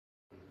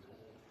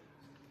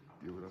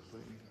You what I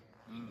say?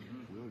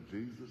 Well,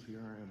 Jesus, here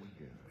I am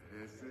again.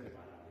 That's it.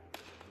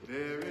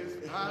 There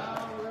is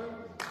power,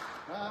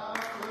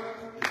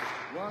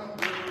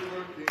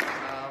 wonder-working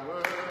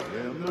power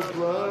In the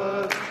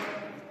blood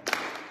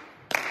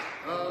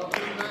of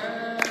the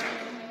Lamb.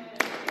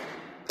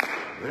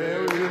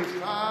 there is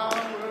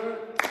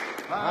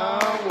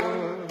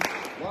Power,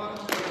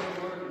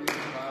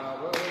 wonder-working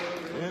power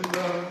in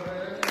the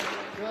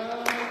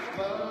precious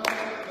blood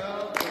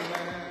of the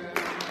Lamb.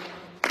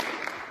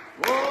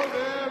 Oh,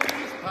 there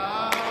is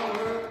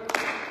power,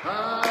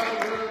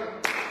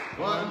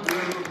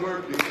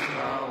 wonder-working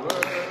power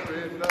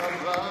in the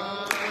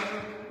blood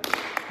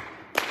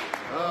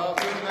of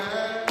the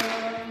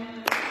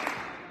Lamb.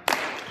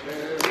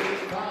 There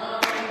is power,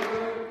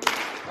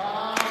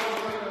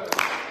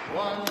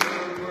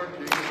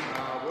 wonder-working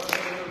power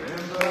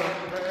in the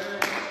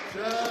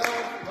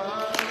precious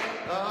blood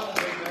of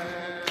the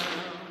Lamb.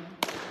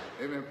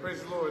 Amen.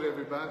 Praise the Lord,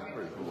 everybody.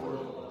 Praise the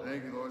Lord.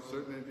 Thank you, Lord.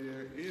 Certainly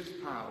there is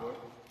power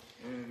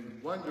and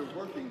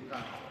wonder-working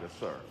power Yes,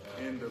 sir.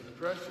 in the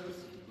precious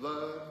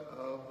blood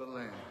of the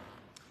Lamb.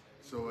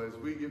 So as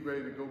we get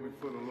ready to go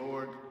before the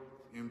Lord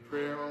in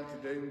prayer on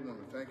today, we want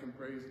to thank and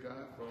praise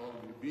God for all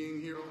of you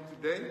being here on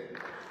today.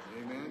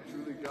 Amen.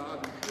 Truly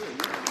God is good.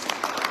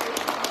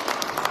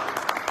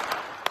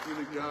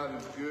 Truly God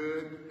is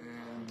good,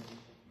 and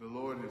the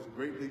Lord is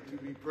greatly to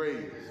be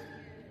praised.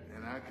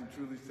 And I can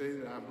truly say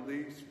that I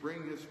believe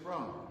spring has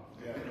sprung.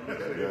 Yes,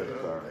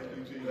 sir.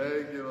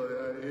 Thank you,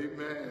 Lord.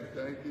 Amen.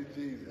 Thank you,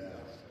 Jesus.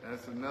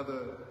 That's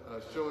another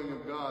showing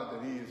of God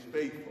that he is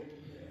faithful.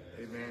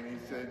 Amen.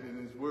 He said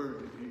in his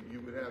word that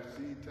you would have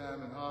seed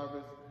time and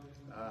harvest,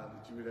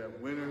 that you would have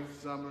winter,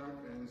 summer,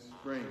 and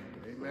spring.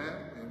 Amen.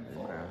 And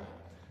fall. Amen.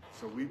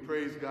 So we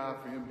praise God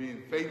for him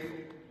being faithful.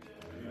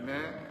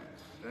 Amen.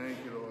 Thank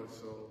you, Lord.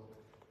 So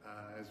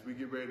as we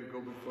get ready to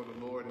go before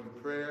the Lord in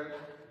prayer,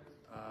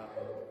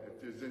 if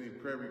there's any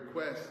prayer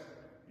requests,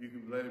 you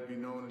can let it be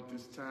known at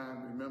this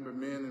time. Remember,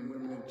 men and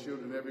women and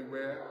children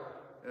everywhere,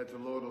 that the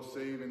Lord will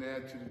save and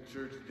add to the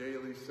church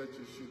daily, such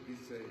as should be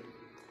saved.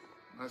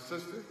 My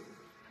sister?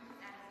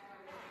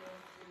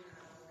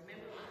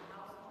 Remember my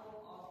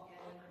household, all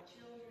together, my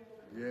children.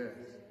 Yes.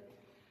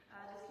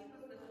 Just keep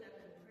us lifted up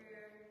in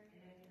prayer and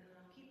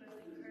keep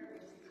us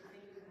encouraged to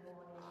continue to go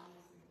on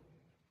in Jesus'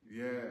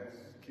 name. Yes.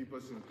 Keep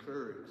us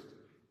encouraged.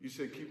 You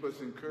said keep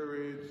us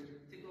encouraged.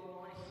 To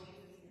go on in Jesus'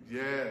 name.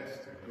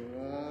 Yes, to go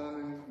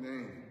on in his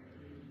name.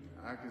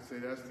 I can say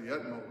that's the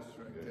utmost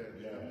right there.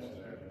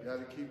 You got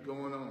to keep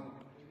going on.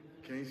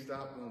 Can't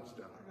stop, won't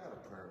stop. I got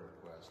a prayer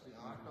request. You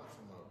know, I come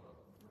from a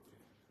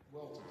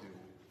well-to-do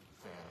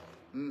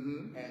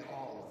family, and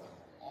all of them,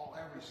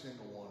 every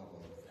single one of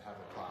them have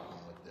a problem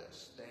with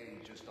this. They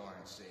just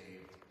aren't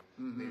saved.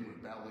 They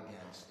rebel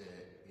against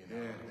it. You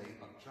know, they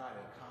try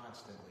to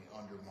constantly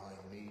undermine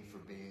me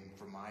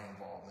for my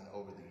involvement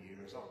over the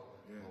years. Oh,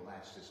 well,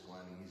 that's just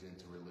Glenn. He's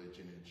into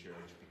religion and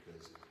church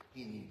because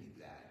he needed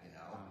that. You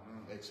know,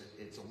 it's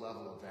a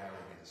level of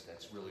arrogance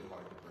that's really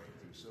hard to break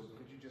through. So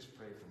could you just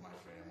pray for my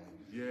family?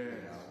 Yes,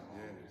 You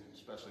know, yes.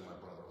 especially my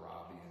brother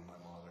Robbie and my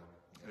mother.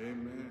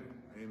 Amen.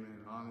 Amen.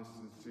 Honest,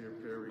 sincere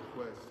prayer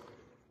request.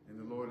 And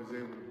the Lord is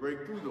able to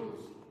break through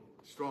those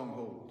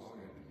strongholds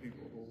that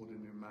people hold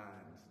in their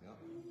minds. Yep.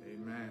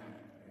 Amen.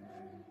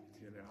 Amen.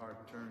 Get their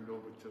heart turned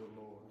over to the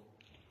Lord.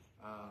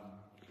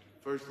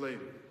 First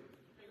Lady.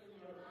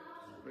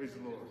 Praise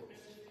the Lord.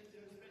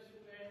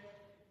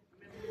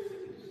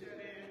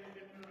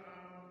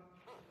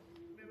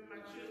 Remember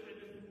my children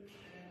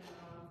and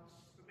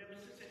remember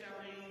Sister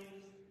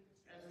Helene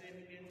as they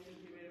begin to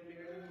get ready to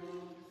bury the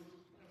moms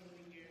coming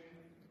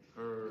weekend.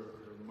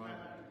 Her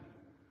mother.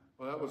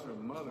 Oh, that was her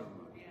mother.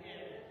 Yeah.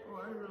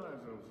 Oh, I didn't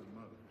realize that was her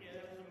mother. Yeah,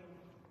 that was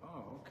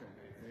Oh, okay.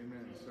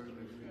 Amen.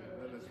 Certainly.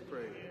 Let us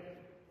pray.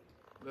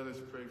 Let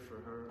us pray for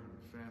her and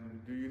the family.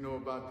 Do you know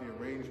about the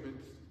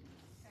arrangements?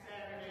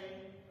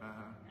 Saturday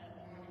Uh-huh. at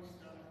Morning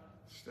Star.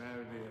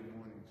 Saturday at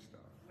Morning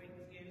Star.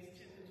 Wednesday is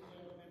 10 to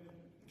 12 and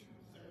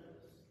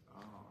service.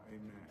 Oh,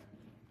 amen.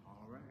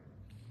 All right.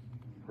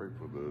 Pray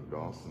for the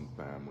Dawson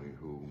family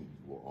who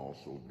will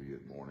also be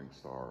at Morning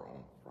Star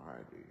on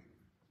Friday.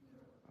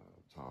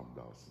 Tom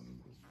Dawson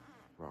was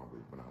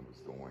probably, when I was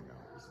going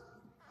out, was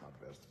my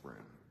best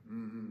friend.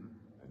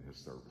 And his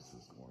service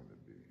is going to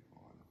be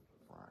on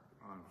Friday.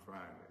 On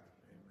Friday.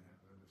 Amen.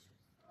 Let us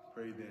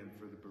pray then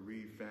for the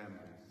bereaved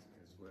families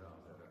as well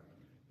that are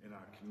in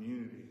our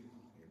community.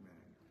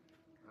 Amen.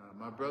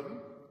 My brother?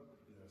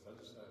 Yes, I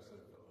just ask that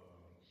the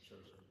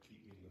church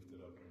keep me lifted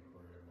up in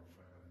prayer, my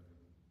family.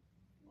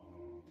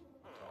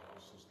 Talk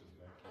with Sister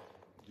Becky.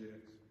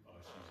 Yes.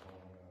 She's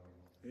home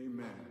now.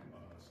 Amen.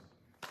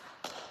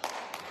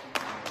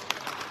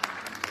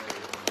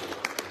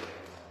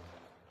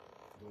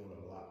 Doing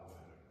a lot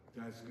better.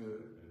 That's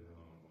good.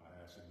 And I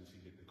asked her, did she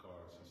get the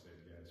card? She said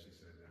yes. She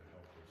said that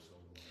helped her so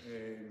much.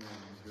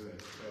 Amen. She Good.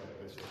 said, tell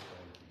Bishop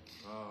thank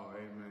you. Oh,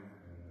 amen.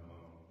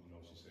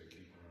 And she said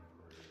keep her in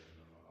prayer.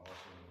 And I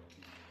also want to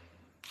keep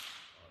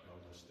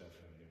Elder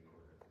Stephanie in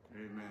prayer.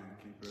 Amen.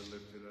 Keep her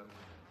lifted up.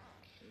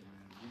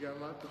 Amen. We We got a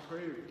lot to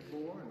pray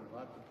for and a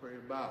lot to pray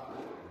about.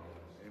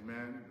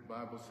 Amen. The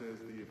Bible says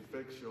the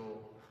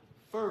effectual,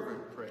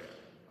 fervent prayer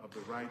of the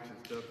righteous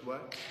does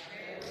what?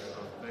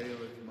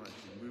 Availeth much.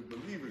 And we're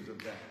believers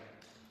of that.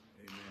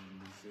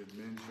 Amen. We said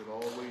men should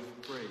always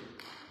pray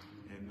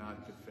and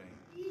not to faint.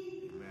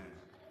 Amen.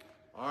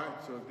 All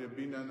right, so if there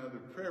be none other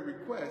prayer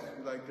requests,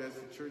 we'd like to ask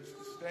the church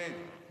to stand.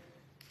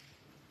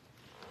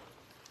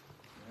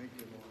 Thank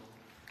you, Lord.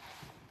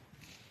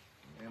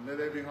 And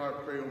let every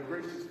heart pray. Oh,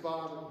 gracious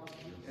Father,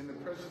 in the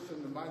precious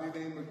and the mighty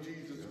name of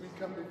Jesus, we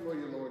come before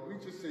you, Lord. We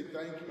just say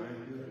thank you.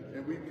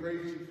 And we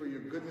praise you for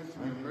your goodness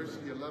and your mercy,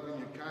 your love and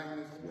your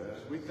kindness.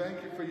 We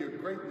thank you for your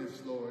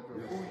greatness, Lord,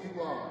 of who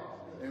you are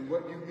and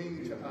what you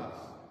mean to us.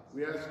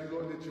 We ask you,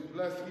 Lord, that you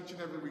bless each and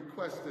every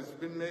request that's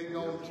been made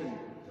known to you.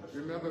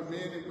 Remember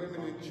men and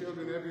women and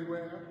children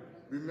everywhere.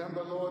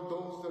 Remember, Lord,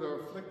 those that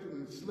are afflicted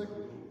and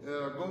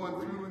that are going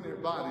through in their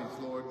bodies,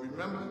 Lord.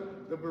 Remember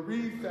the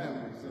bereaved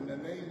families in the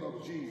name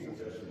of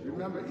Jesus.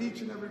 Remember each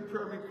and every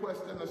prayer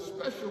request in a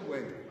special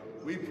way.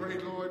 We pray,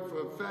 Lord,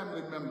 for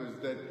family members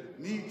that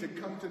need to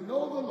come to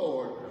know the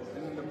Lord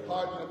and the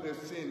pardon of their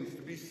sins,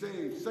 to be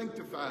saved,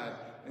 sanctified,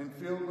 and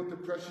filled with the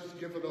precious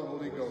gift of the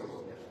Holy Ghost.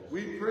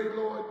 We pray,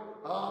 Lord,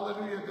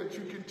 hallelujah, that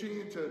you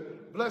continue to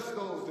bless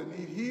those that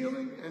need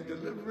healing and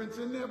deliverance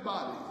in their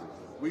bodies.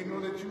 We know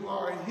that you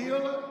are a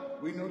healer.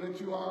 We know that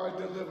you are a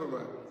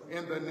deliverer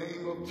in the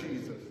name of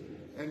Jesus.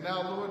 And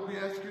now, Lord, we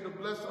ask you to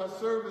bless our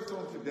service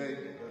on today.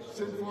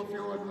 Send forth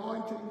your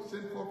anointing.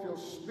 Send forth your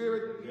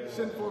spirit.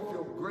 Send forth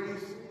your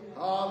grace.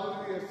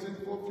 Hallelujah. Send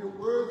forth your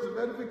words of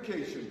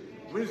edification,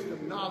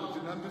 wisdom, knowledge,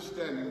 and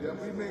understanding, that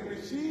we may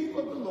receive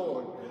of the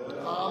Lord.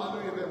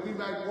 Hallelujah. That we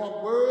might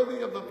walk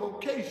worthy of the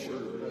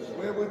vocation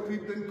wherewith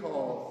we've been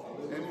called.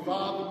 And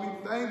Father, we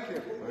thank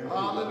you.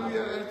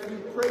 Hallelujah. As we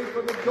pray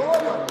for the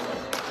daughters.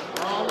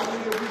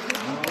 Hallelujah. We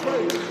give you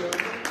praise.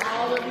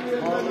 Hallelujah.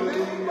 In the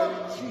name of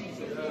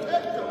Jesus.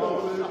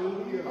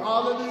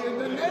 Hallelujah. In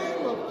the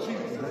name of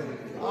Jesus.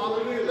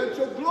 Hallelujah. Let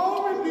your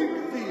glory be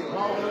revealed.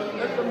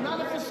 Let the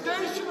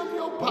manifestation of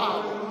your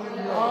power,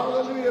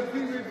 hallelujah,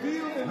 be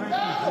revealed and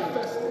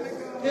manifested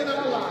in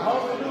our lives.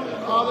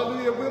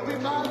 Hallelujah. We'll be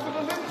mindful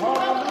to lift you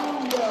up.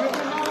 We'll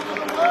be mindful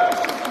to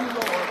worship you,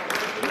 Lord.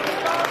 We'll be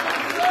mindful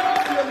to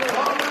serve you, Lord.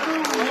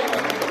 Hallelujah.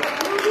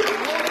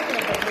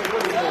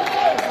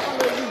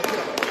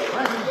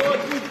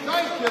 Lord, we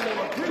thank you,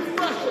 Lord.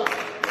 Refresh us.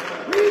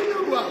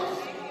 Renew us.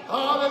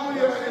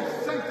 Hallelujah. And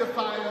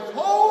sanctify us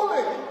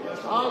wholly.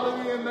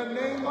 Hallelujah. In the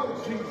name of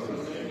Jesus.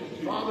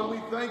 Father, we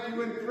thank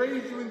you and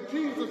praise you in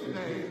Jesus'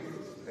 name.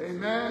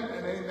 Amen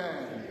and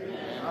amen.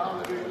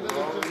 Hallelujah. Let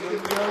us just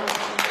give God.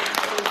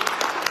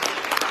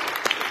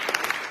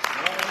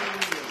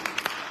 Hallelujah.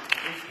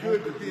 It's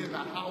good to be in the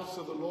house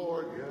of the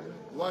Lord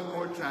one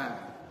more time.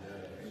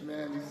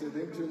 Amen. He said,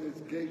 enter in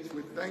his gates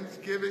with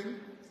thanksgiving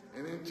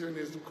and enter in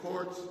his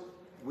courts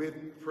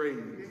with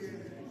praise.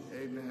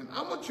 Amen.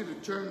 I want you to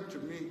turn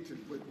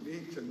with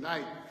me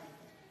tonight,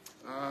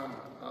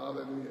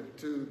 hallelujah,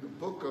 to the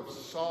book of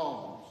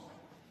Psalms,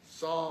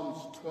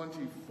 Psalms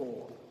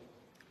 24.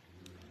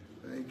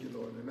 Thank you,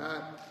 Lord. And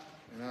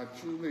I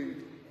truly,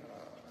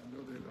 I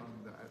know that on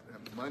that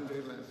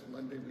last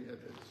Monday, we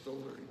had that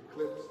solar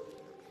eclipse.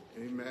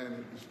 Amen.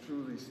 It was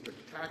truly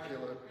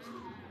spectacular,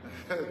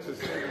 to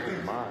say the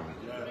least.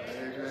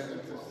 Amen.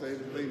 To say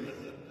the least.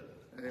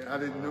 And I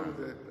didn't know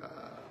that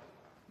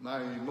my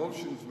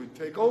emotions would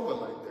take over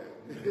like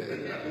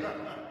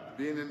that.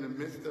 Being in the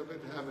midst of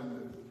it,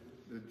 having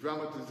the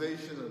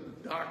dramatization of the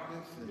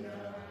darkness and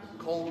the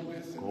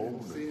coldness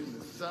and seeing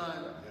the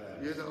sun,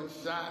 you know,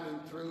 shining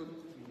through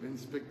in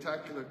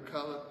spectacular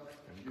color.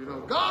 You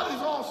know, God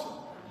is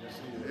awesome.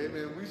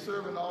 Amen. We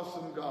serve an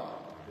awesome God.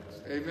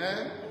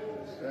 Amen.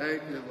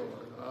 Thank you,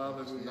 Lord.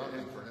 Hallelujah.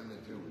 Nothing for him to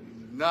do.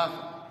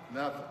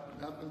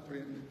 Nothing for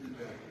him to do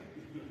that.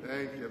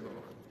 Thank you,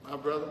 Lord. My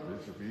brother?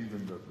 Bishop,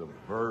 even the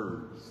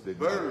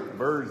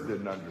birds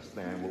didn't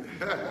understand what we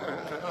were doing.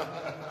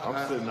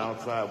 I'm sitting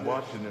outside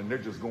watching, and they're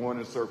just going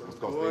in circles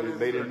because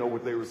they didn't know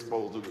what they were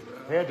supposed to do.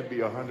 It had to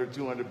be 100,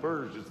 200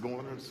 birds just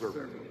going in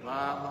circles.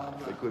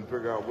 They couldn't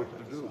figure out what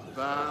to do.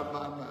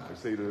 They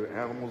say the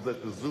animals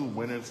at the zoo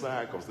went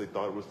inside because they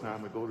thought it was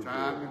time to go to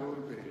bed.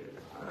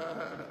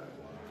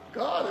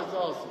 God is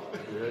awesome.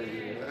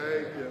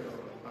 Thank you,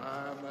 Lord.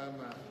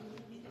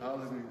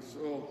 Hallelujah.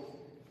 So,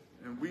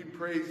 and we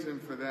praise him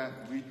for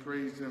that. We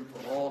praise him for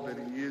all that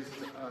he is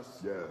to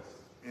us. Yes.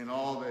 And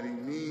all that he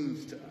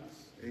means to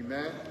us.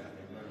 Amen?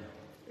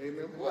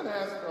 Amen. We want to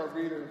ask our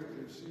reader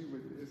if she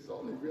would, it's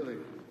only really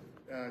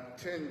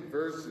 10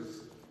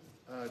 verses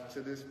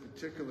to this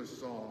particular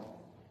psalm.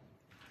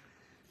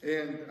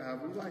 And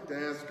we'd like to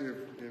ask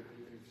her if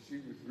she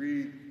would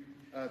read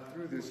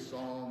through this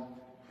psalm,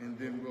 and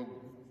then we'll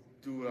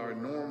do our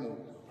normal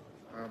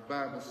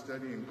Bible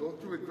study and go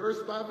through it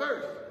verse by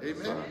verse.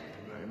 Amen?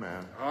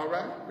 Amen. All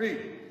right, read.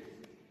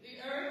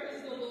 The earth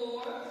is the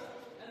Lord's,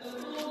 and the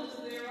fullness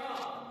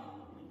thereof,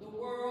 the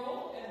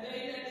world, and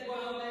they that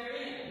dwell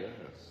therein.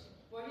 Yes.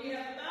 For he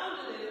hath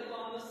founded it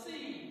upon the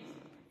seas,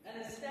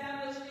 and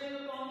established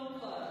it upon the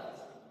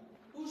floods.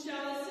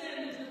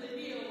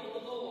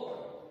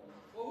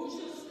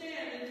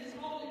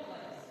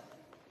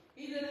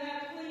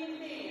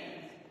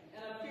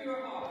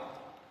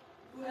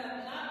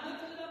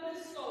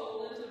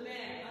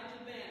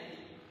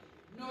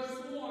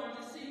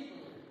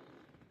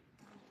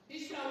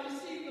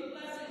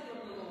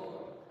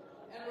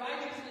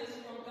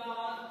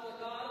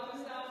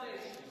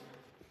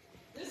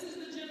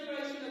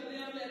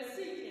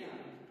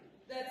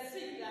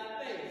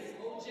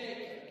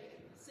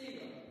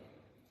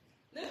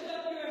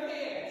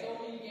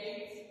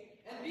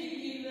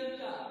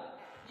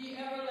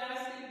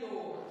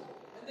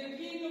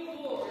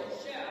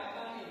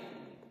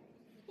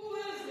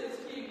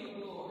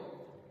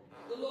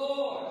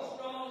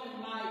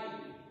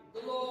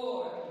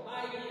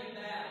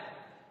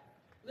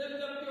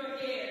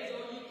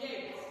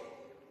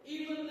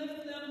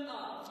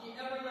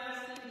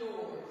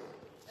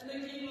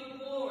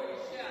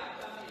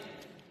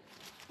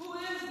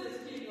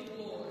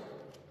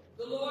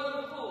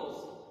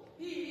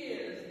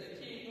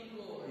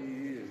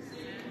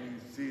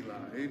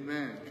 God.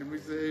 Amen. Can we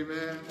say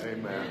amen?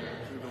 Amen.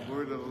 To the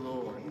word of the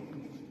Lord.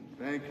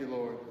 Thank you,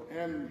 Lord.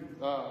 And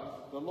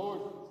the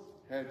Lord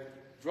had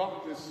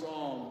dropped this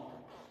song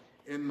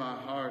in my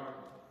heart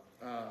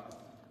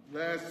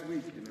last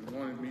week, and it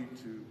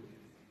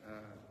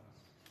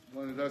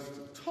wanted us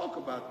to talk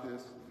about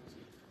this,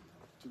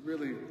 to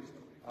really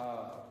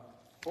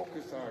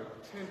focus our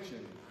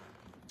attention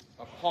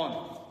upon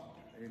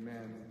it.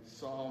 Amen.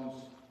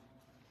 Psalms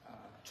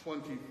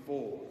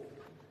 24.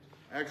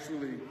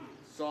 Actually,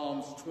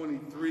 Psalms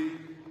 23,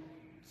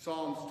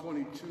 Psalms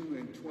 22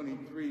 and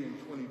 23 and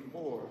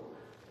 24,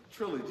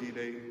 trilogy,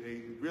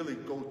 they really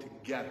go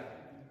together.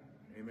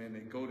 Amen. They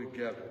go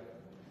together.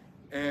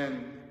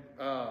 And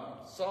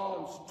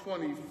Psalms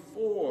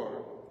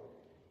 24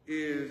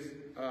 is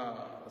a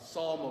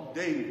Psalm of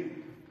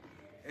David.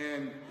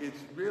 And it's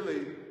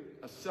really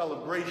a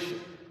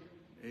celebration.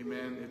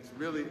 Amen. It's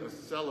really a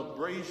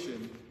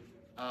celebration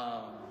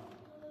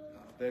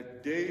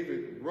that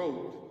David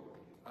wrote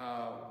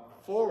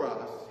for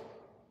us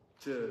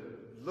to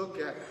look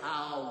at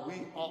how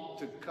we ought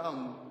to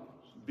come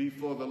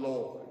before the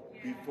Lord,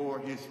 before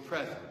his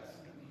presence.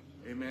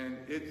 Amen.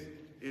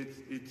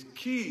 It's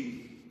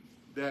key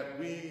that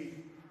we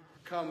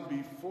come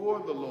before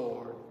the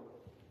Lord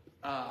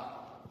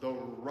the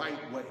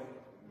right way.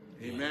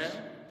 Amen.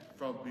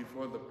 From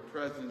before the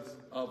presence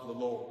of the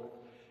Lord.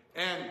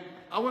 And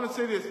I want to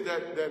say this,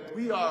 that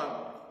we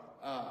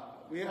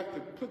have to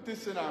put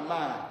this in our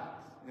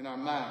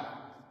minds,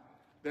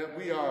 that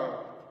we are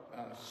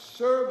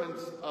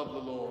servants of the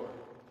Lord,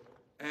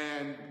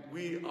 and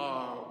we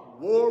are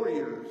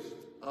warriors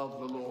of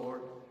the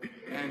Lord,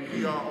 and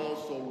we are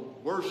also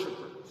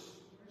worshipers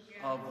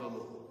of the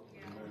Lord.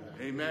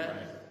 Amen.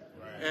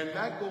 And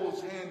that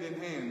goes hand in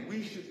hand.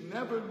 We should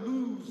never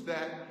lose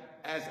that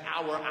as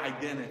our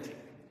identity.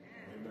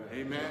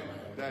 Amen.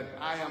 That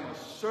I am a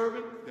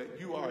servant, that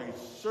you are a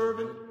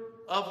servant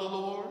of the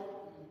Lord,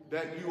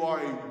 that you are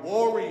a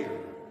warrior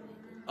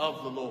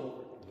of the Lord.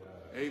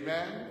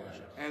 Amen.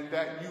 And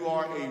that you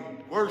are a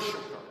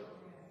worshiper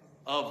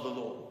of the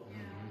Lord.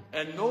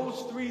 And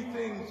those three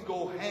things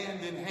go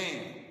hand in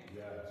hand.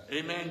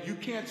 Amen. You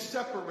can't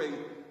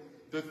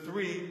separate the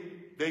three.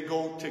 They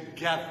go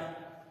together.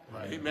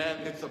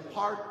 Amen. It's a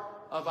part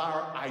of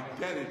our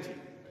identity.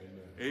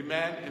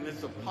 Amen. And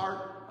it's a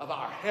part of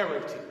our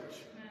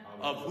heritage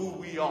of who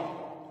we are.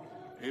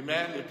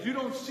 Amen. If you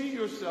don't see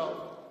yourself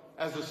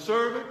as a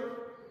servant,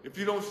 if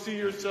you don't see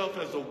yourself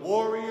as a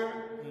warrior,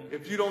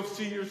 if you don't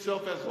see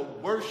yourself as a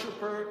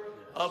worshiper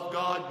of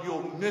God,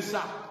 you'll miss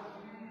out.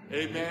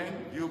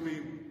 Amen. You'll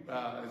be,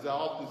 as I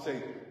often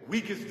say,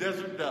 weak as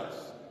desert dust.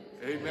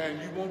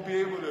 Amen. You won't be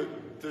able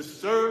to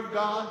serve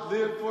God,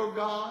 live for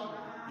God.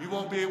 You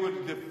won't be able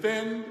to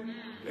defend,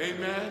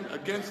 amen,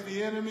 against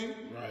the enemy.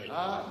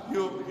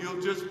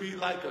 You'll just be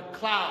like a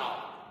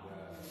cloud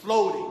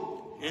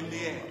floating in the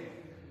air.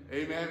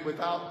 Amen.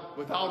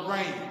 Without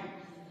rain.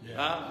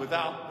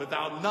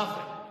 Without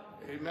nothing.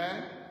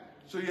 Amen.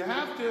 So you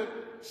have to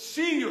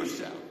see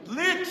yourself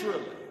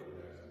literally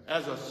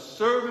as a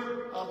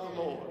servant of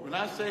the Lord. When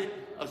I say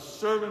a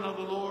servant of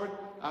the Lord,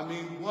 I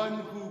mean one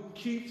who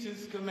keeps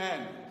his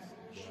commandments,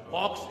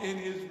 walks in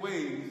his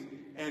ways,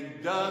 and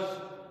does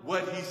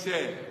what he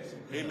says.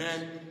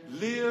 Amen.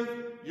 Live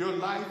your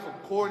life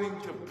according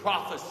to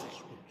prophecy,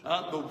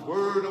 the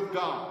word of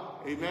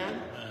God.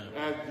 Amen.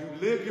 As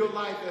you live your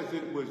life as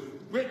it was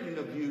written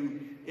of you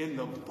in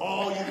the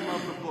volume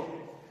of the book.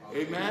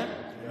 Amen.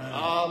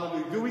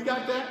 Hallelujah. Do we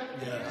got that?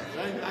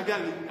 Yeah.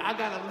 I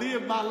gotta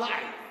live my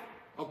life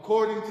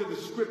according to the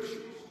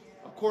scriptures,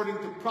 according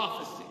to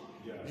prophecy.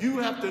 Yeah. You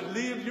have to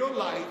live your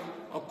life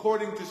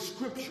according to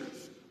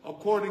scriptures,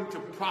 according to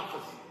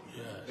prophecy.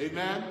 Yes.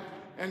 Amen.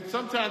 And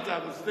sometimes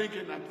I'm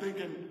thinking,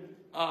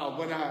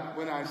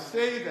 when I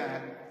say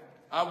that,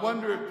 I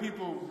wonder if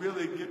people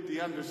really get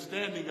the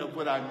understanding of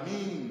what I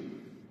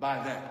mean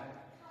by that.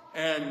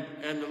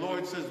 And the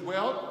Lord says,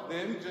 well,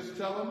 then just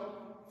tell them,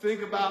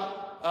 think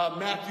about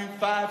Matthew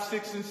 5,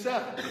 6, and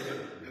 7.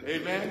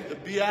 Amen. The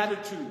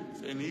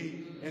Beatitudes and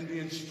the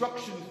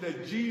instructions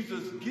that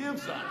Jesus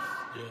gives us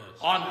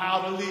on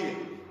how to live.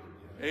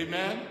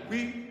 Amen.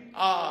 We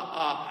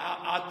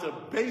are to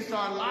base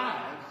our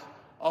lives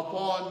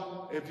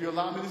upon, if you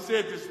allow me to say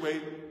it this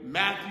way,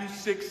 Matthew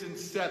 6 and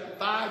 7,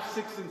 5,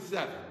 6, and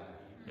 7.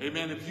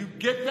 Amen. If you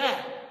get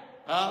that,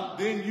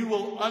 then you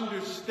will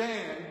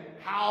understand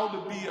how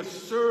to be a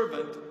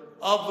servant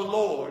of the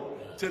Lord,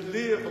 to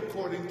live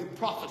according to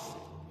prophecy.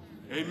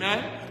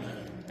 Amen.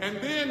 And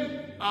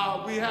then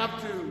we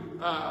have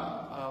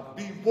to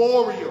be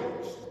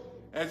warriors.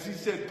 As he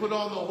said, put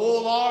on the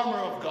whole armor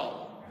of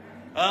God,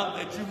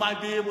 that you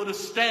might be able to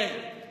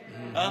stand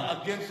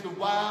against the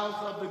wiles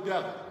of the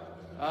devil.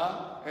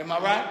 Am I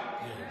right?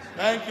 Yes.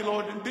 Thank you,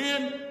 Lord. And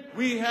then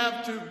we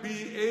have to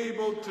be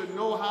able to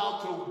know how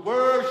to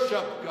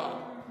worship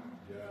God.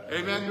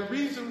 Amen. The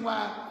reason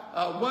why,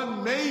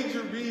 one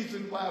major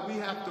reason why we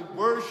have to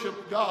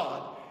worship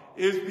God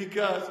is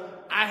because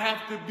I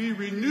have to be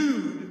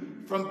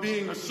renewed from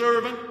being a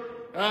servant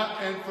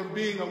and from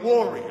being a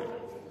warrior.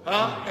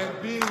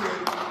 And being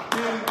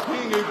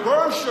a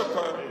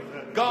worshiper,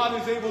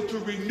 God is able to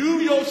renew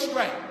your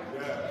strength,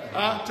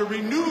 to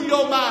renew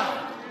your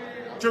mind,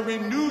 to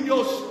renew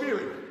your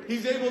spirit.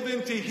 He's able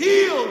then to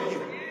heal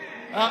you.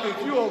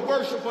 If you're a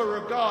worshiper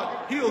of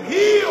God, he'll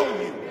heal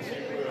you.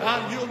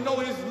 You'll know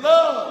his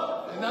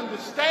love and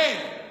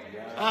understand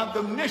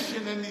the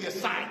mission and the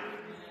assignment.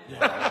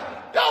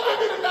 Y'all with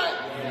me tonight?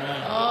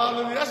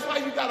 That's why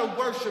you got to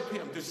worship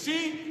him, to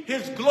see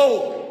his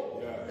glory.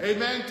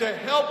 Amen. To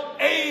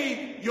help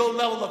aid your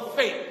level of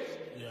faith.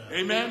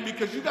 Amen.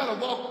 Because you got to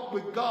walk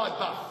with God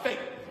by faith.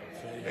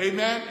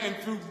 Amen. And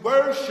through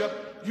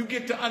worship, you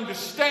get to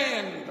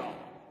understand God.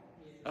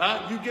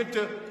 You get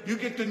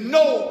to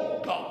know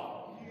God.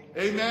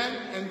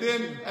 Amen. And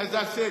then, as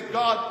I said,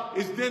 God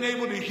is then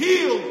able to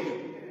heal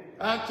you,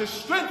 to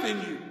strengthen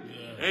you.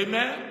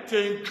 Amen.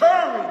 To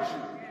encourage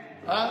you,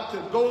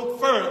 to go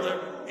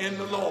further in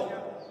the Lord.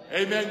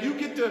 Amen. You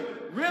get to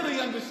really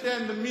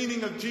understand the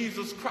meaning of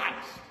Jesus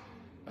Christ.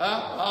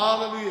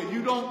 Hallelujah.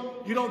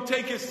 You don't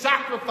take his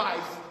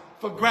sacrifice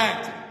for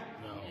granted.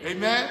 No.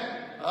 Amen.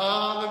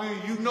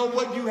 Hallelujah. You know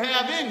what you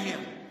have in him.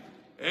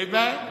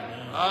 Amen.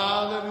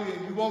 Hallelujah.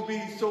 You won't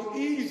be so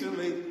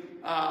easily,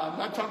 I'm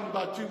not talking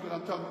about you, but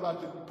I'm talking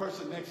about the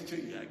person next to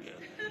you, I guess.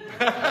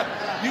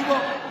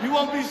 you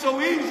won't be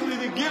so easily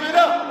to give it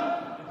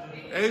up.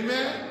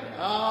 Amen.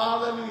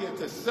 Hallelujah.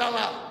 To sell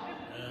out.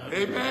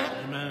 Amen.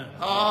 Amen.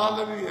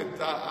 Hallelujah.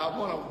 I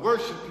want to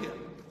worship him.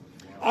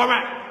 All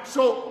right.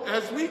 So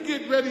as we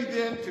get ready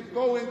then to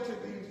go into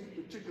these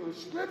particular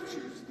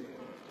scriptures, then,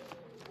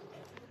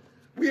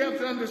 we have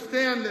to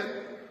understand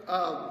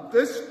that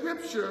this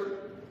scripture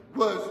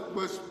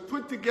was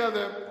put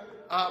together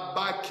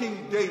by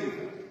King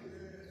David.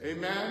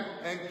 Amen.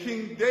 And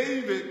King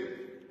David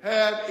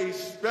had a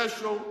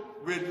special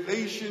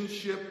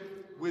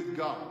relationship with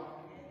God.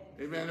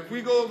 Amen. If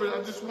we go over it,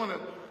 I just want to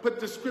put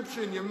the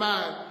scripture in your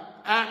mind.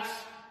 Acts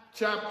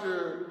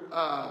chapter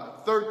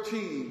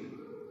 13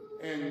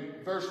 and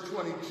verse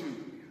 22.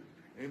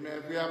 Amen.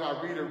 If we have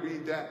our reader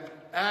read that.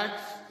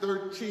 Acts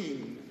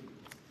 13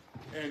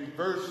 and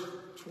verse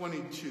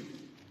 22.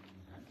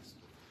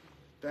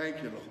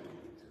 Thank you, Lord.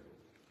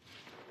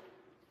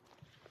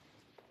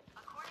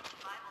 According to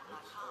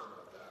Bible.com.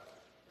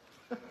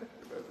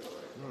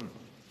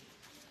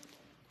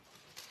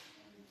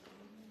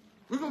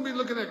 We're going to be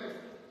looking at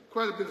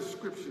quite a bit of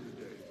scripture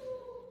today.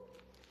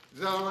 Is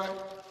that all right?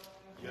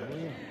 Yeah.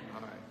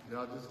 All right.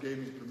 Y'all just gave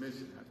me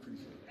permission. I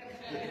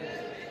appreciate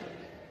it.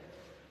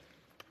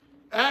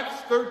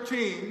 Acts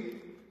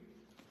 13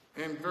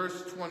 and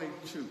verse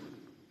 22.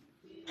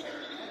 And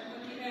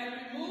when he had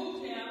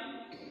removed him,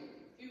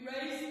 he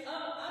raised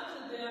up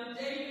unto them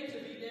David to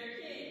be their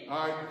king.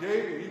 All right,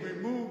 David, he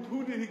removed,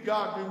 who did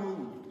God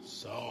remove?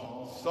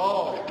 Saul.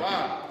 Saul.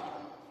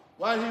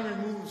 Why did he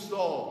remove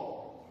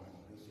Saul?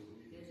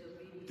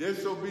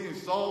 Disobedient.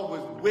 Saul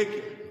was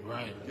wicked.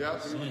 Right. Yeah,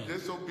 he was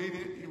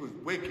disobedient. He was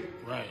wicked.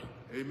 Right.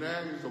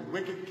 Amen. He was a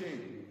wicked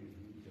king.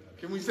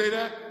 Can we say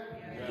that?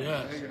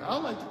 Yes. I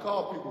don't like to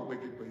call people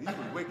wicked, but he was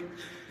wicked.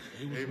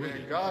 Amen.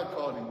 Wicked. God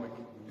called him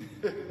wicked.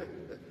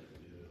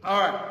 All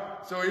right.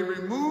 So he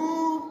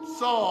removed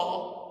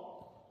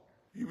Saul.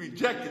 He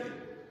rejected him.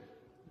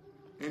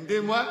 And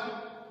then what?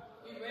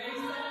 He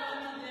raised up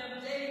unto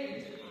them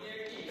David to be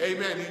their king.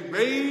 Amen. He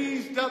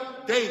raised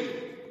up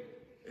David.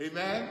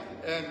 Amen.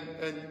 And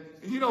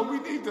you know, we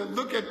need to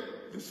look at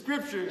the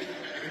scripture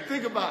and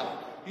think about it.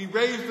 He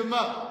raised them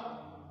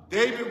up.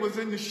 David was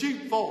in the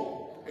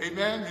sheepfold.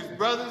 Amen. His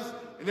brothers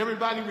and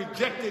everybody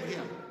rejected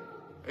him.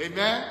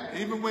 Amen.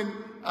 Even when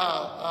the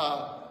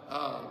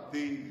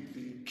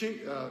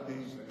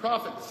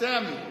prophet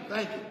Samuel,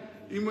 thank you.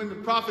 Even when the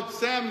prophet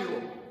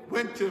Samuel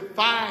went to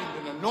find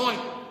and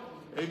anoint,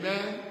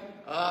 amen.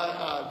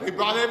 They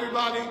brought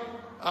everybody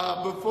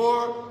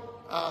before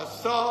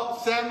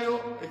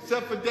Samuel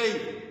except for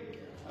David.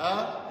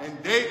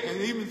 And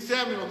even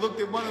Samuel looked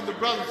at one of the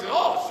brothers and said,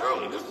 "Oh,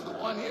 surely this is the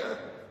one here."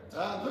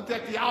 Looked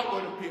at the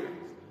outward appearance.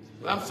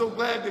 But I'm so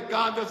glad that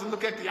God doesn't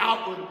look at the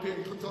outward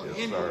appearance, he looks on the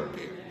inward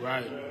appearance.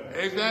 Right.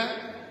 Amen.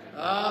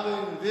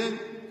 And then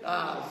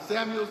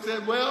Samuel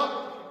said,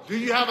 "Well, do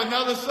you have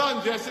another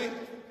son, Jesse?"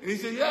 And he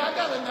said, "Yeah, I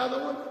got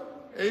another one."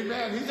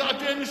 Amen. He's out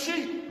there in the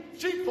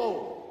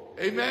sheepfold.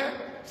 Amen.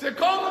 He said,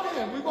 "Call him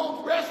in. We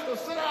won't rest or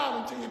sit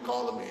down until you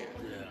call him in."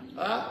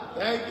 Yeah.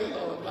 Thank you,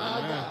 Lord.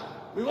 My God.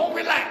 We won't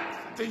relax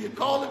until you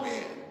call him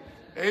in.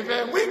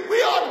 Amen.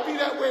 We ought to be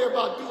that way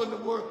about doing the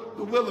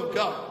will of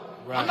God.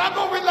 Right. I'm not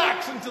going to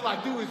relax until I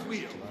do his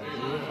will.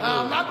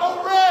 I'm not going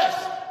to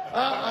rest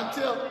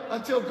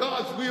until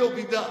God's will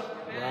be done.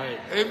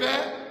 Right.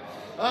 Amen.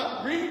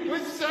 Read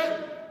what you say.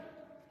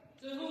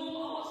 To whom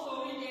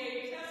also he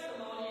gave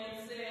testimony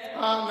and said,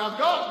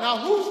 now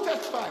who's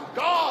testifying?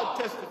 God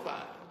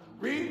testified.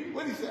 Read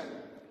what he said.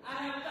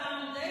 I have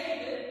found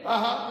David,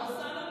 the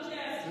son of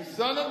Jesse. The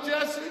son of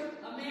Jesse.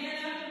 A man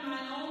after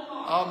my own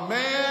heart. A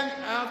man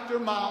after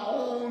my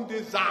own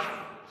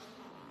desires.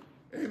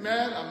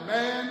 Amen. A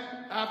man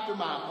after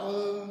my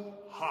own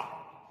heart.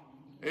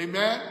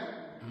 Amen.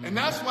 And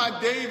that's why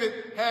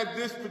David had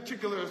this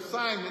particular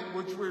assignment,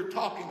 which we're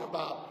talking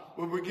about,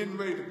 what we're getting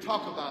ready to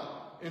talk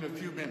about in a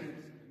few minutes.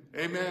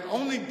 Amen.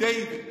 Only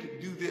David could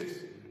do this,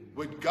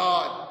 what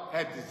God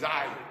had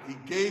desired. He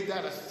gave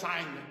that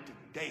assignment to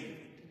David.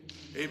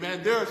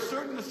 Amen. There are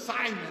certain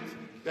assignments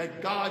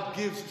that God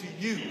gives to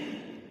you.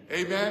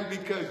 Amen.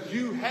 Because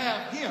you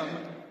have him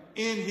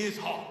in his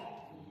heart.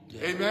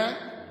 Amen.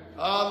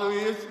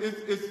 Hallelujah.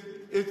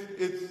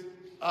 It's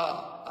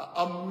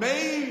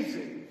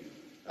amazing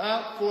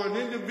for an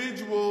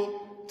individual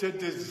to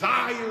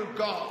desire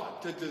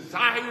God, to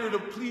desire to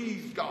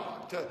please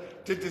God,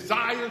 to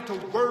desire to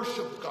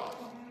worship God.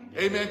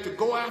 Amen. To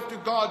go after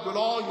God with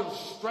all your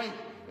strength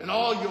and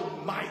all your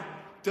might.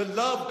 To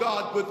love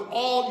God with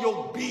all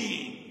your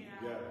being.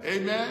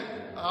 Amen.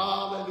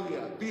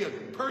 Hallelujah. Be a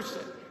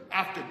person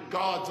after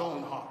God's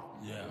own heart.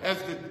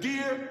 As the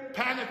deer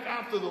panteth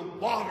after the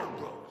water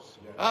brooks,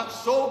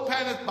 so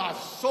panteth my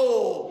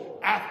soul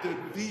after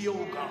thee, O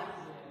God.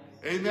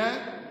 Amen.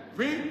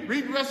 Read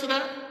the rest of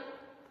that.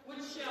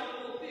 Which shall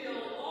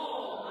fulfill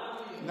all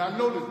my will. Now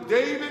notice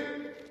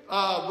David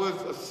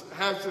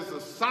has his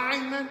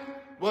assignment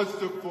was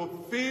to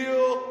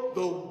fulfill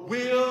the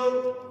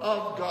will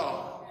of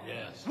God.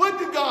 Yes. What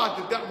did God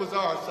do? That was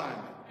our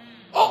assignment.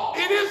 Oh,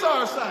 it is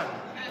our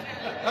assignment.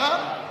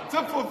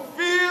 To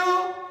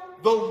fulfill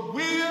the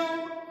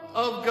will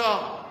of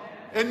God.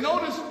 And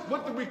notice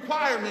what the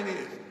requirement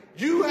is.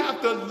 You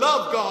have to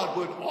love God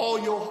with all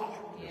your heart.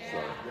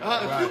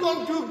 If you're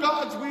going to do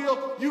God's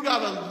will, you got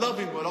to love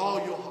him with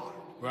all your heart.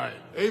 Right.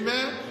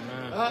 Amen?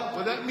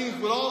 But that means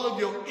with all of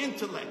your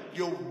intellect,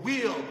 your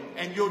will,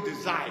 and your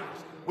desires.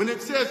 When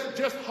it says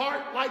just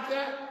heart like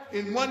that,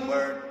 in one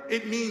word,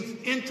 it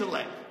means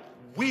intellect,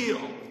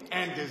 will,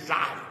 and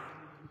desire.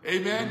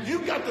 Amen? You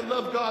got to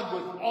love God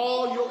with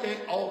all your,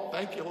 oh,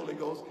 thank you, Holy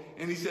Ghost.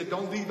 And he said,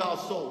 don't leave our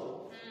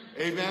soul.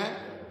 Amen?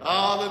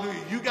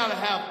 Hallelujah. You got to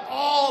have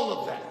all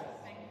of that.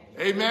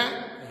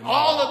 Amen?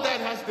 All of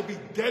that has to be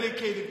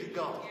dedicated to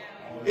God.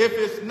 If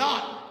it's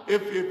not,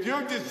 if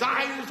your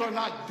desires are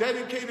not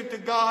dedicated to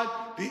God,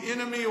 the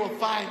enemy will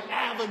find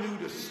avenue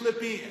to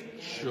slip in.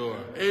 Sure.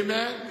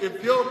 Amen?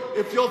 If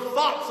your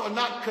thoughts are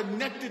not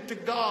connected to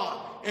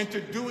God and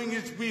to doing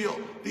his will,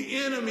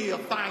 the enemy will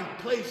find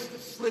place to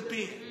slip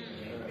in.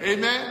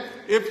 Amen?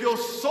 If your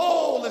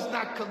soul is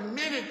not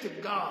committed to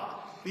God,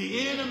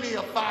 the enemy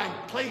will find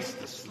place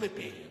to slip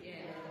in.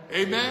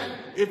 Amen?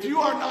 If you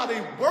are not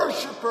a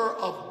worshiper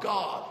of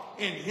God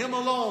and him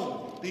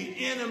alone, the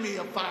enemy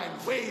will find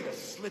way to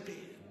slip in.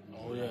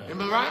 Oh, yeah.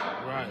 Am I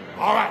right? Right.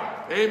 All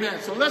right. Amen.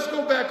 So let's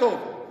go back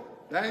over.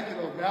 Thank you,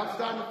 Lord. Now I'm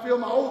starting to feel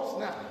my oats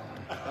now.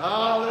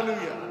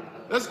 Hallelujah.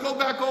 Let's go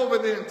back over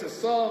then to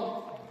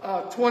Psalm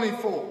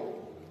 24.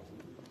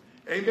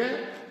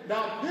 Amen.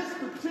 Now this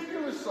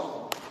particular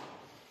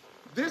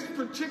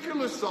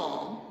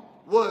song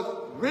was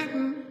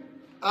written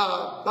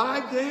by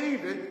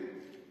David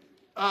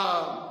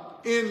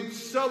in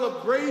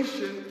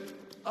celebration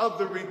of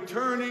the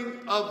returning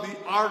of the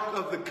Ark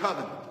of the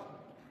Covenant.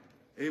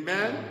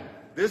 Amen.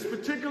 This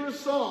particular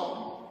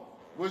song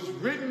was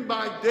written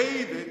by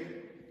David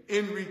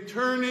in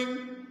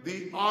returning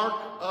the Ark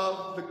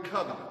of the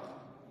Covenant.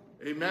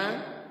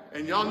 Amen.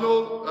 And y'all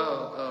know,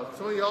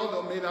 some of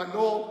y'all may not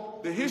know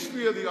the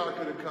history of the Ark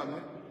of the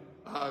Covenant.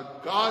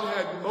 God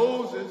had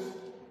Moses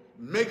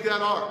make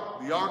that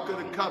ark, the Ark of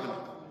the Covenant.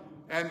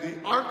 And the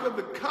Ark of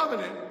the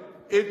Covenant,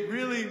 it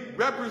really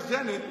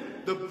represented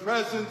the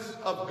presence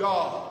of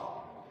God.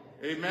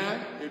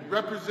 Amen. It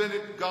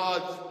represented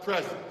God's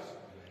presence.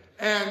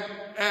 And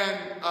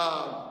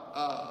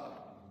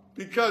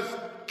because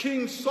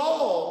King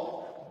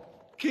Saul,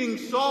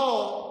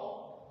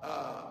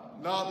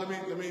 now let me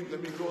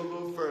go a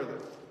little further.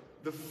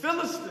 The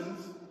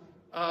Philistines,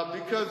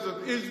 because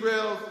of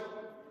Israel's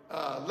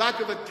lack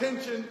of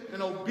attention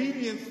and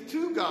obedience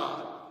to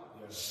God,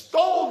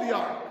 stole the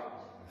ark.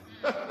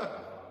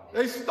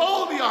 They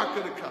stole the Ark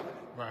of the Covenant.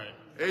 Right.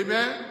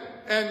 Amen.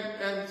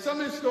 And some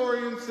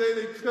historians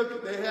say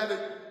they had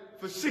it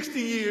for 60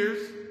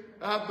 years,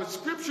 but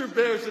Scripture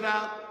bears it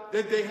out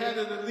that they had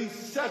it at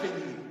least 7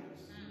 years.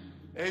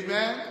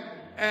 Amen.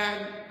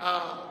 And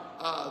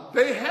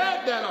they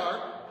had that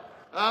ark,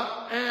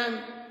 and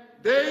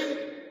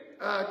they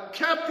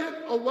kept it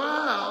a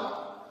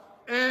while,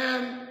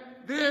 and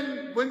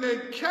then when they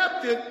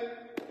kept it,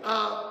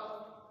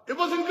 it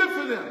wasn't good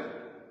for them.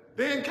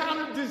 They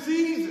encountered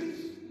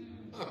diseases,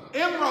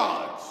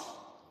 hemorrhoids,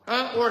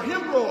 or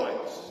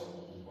hemorrhoids.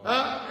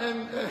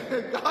 And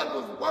God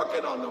was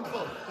working on them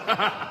folks.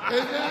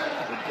 Amen?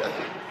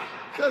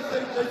 Because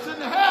they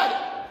shouldn't have had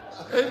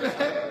it.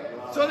 Amen?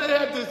 So they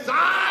had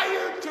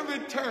desire to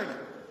return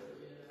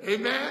it.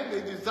 Amen?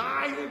 They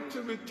desired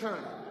to return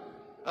it.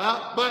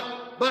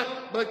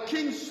 But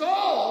King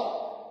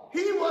Saul,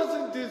 he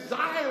wasn't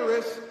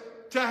desirous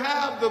to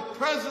have the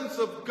presence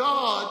of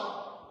God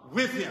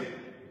with him.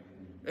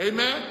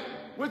 Amen?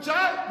 Which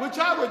I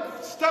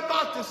would step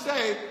out to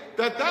say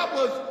that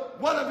was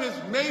one of his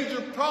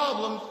major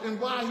problems and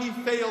why he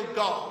failed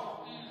God.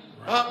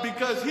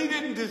 Because he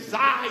didn't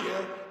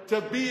desire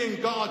to be in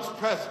God's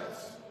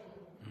presence.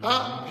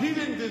 He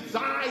didn't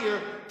desire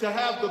to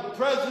have the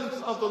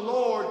presence of the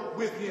Lord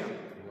with him.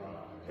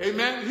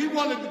 Amen. He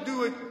wanted to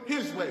do it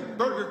his way,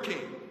 Burger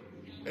King.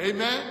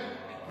 Amen.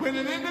 When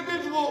an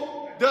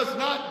individual does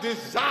not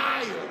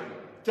desire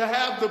to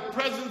have the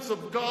presence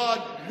of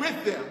God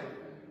with them,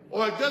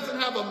 or doesn't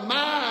have a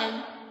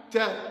mind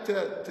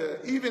to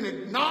even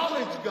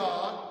acknowledge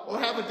God or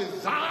have a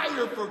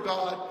desire for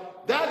God,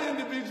 that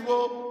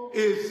individual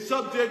is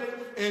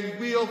subject and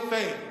will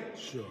fail.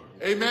 Sure.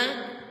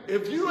 Amen.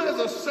 If you as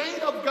a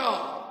saint of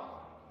God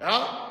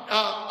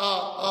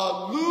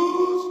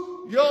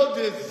lose your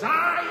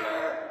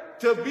desire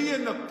to be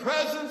in the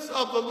presence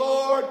of the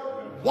Lord,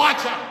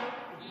 watch out.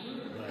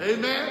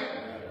 Amen.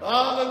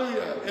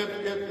 Hallelujah.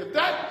 If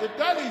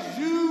that is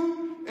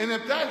you, and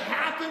if that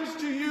happens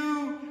to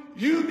you,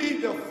 you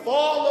need to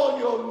fall on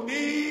your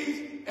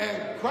knees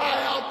and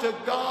cry out to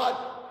God,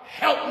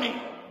 help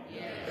me.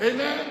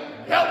 Amen.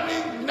 Help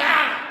me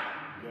now.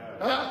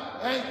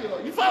 Thank you,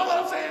 Lord. You follow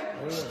what I'm saying?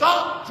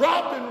 Stop,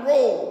 drop, and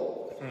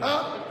roll.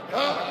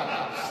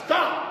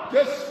 Stop.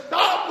 Just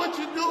stop what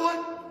you're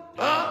doing.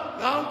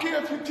 I don't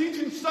care if you're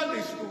teaching Sunday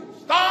school.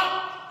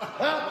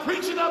 Stop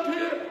preaching up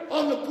here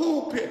on the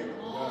pulpit.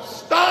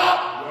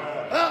 Stop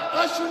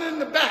ushering in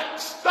the back.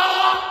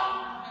 Stop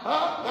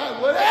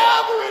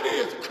whatever it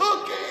is,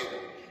 cooking,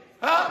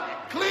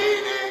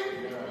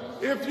 cleaning.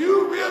 If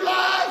you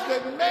realize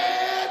that,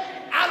 man,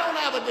 I don't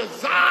have a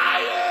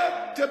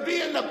desire to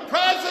be in the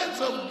presence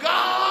of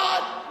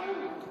God,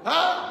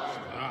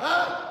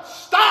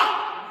 stop.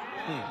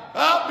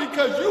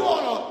 Because you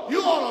on a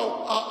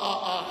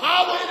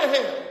highway to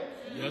hell.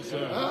 Yes,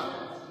 sir. A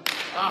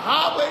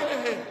highway to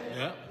hell.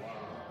 Yeah.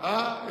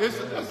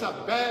 It's a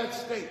bad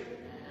state.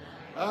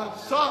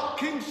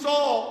 King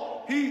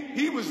Saul,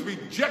 he was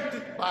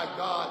rejected by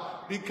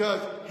God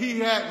because he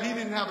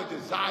didn't have a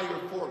desire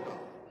for God.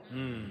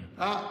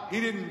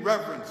 He didn't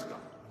reverence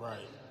God.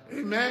 Right.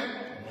 Amen.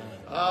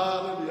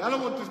 Hallelujah. I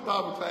don't want this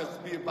Bible class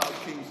to be about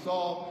King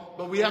Saul,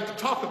 but we have to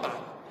talk about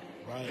it.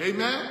 Right.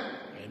 Amen.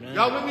 Amen.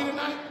 Y'all with me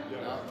tonight?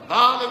 Yeah.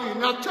 Hallelujah.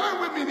 Now turn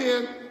with me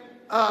then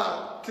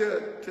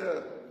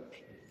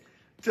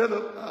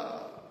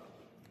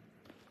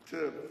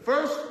to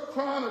First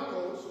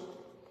Chronicles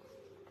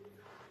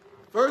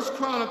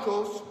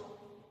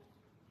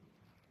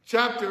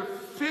chapter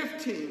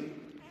 15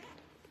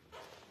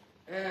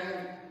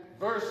 and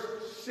verse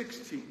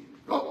 16.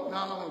 Oh, no,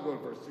 I don't want to go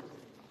to verse 16.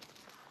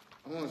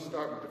 I want to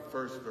start with the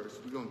first verse.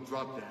 We're going to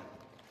drop down,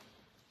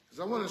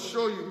 because I want to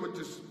show you what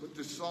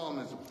this psalm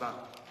is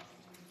about.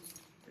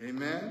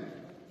 Amen.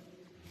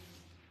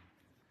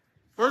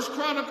 First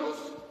Chronicles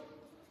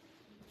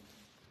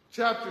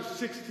chapter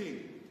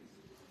 16.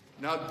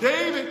 Now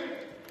David,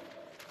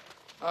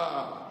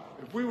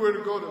 if we were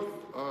to go to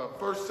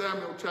 1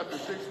 Samuel chapter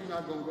 6, we're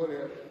not going to go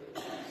there,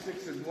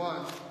 6 and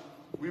 1,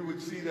 we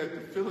would see that the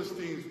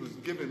Philistines was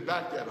giving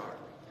back that ark,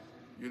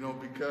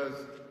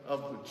 because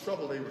of the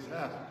trouble they was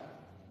having.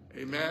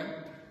 Amen.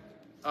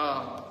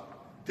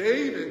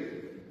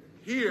 David,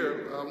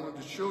 here, I wanted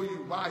to show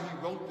you why he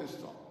wrote this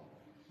song,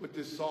 what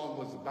this song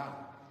was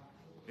about.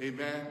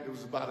 Amen. It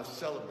was about a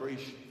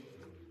celebration.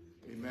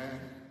 Amen.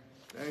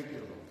 Thank you,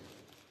 Lord.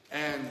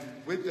 And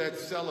with that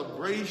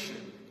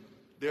celebration,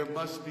 there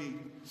must be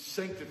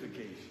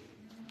sanctification.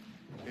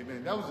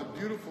 Amen. That was a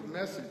beautiful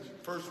message,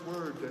 first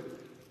word that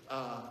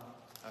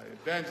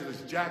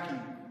Evangelist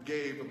Jackie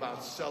gave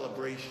about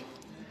celebration.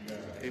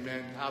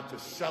 Amen. How to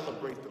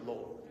celebrate the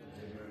Lord.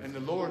 And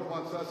the Lord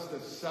wants us to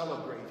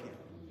celebrate him.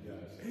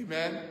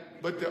 Amen.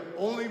 But the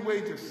only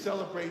way to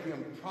celebrate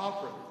him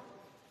properly,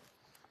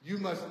 you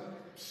must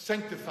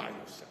sanctify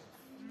yourself.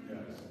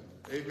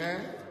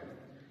 Amen.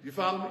 You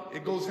follow me?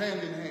 It goes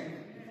hand in hand.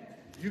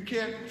 You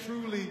can't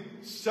truly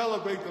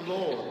celebrate the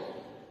Lord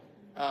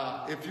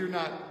if you're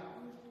not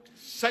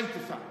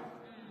sanctified.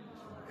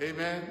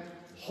 Amen.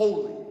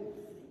 Holy.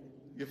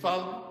 You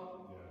follow me?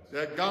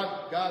 That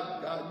God,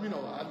 I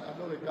know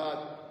that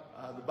God,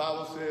 the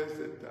Bible says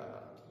that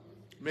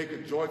make a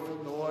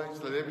joyful noise,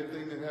 let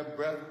everything that have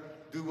breath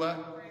do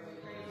what?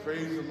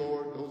 Praise the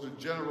Lord. Those are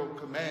general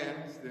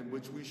commands in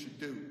which we should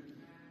do.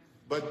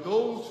 But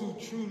those who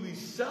truly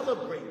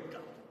celebrate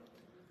God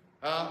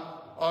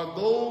are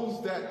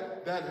those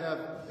that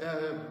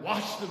have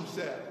washed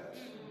themselves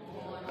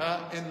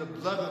in the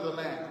blood of the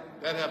Lamb,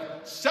 that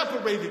have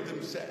separated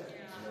themselves,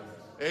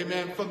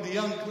 amen, from the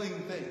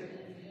unclean thing.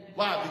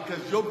 Why?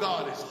 Because your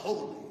God is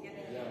holy.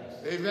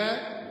 Amen.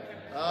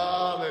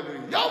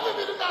 Hallelujah. Y'all with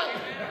me tonight?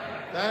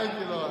 Thank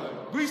you, Lord.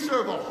 We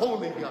serve a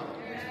holy God.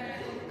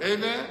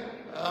 Amen.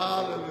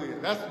 Hallelujah.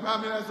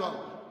 That's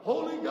all.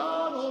 Holy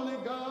God, holy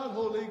God,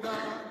 holy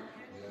God.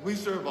 We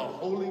serve a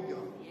holy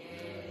God.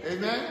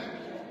 Amen.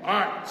 All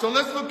right. So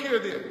let's look here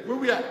then. Where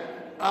we at?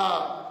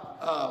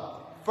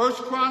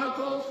 First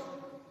Chronicles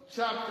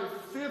chapter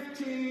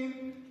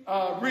 15.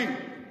 Read.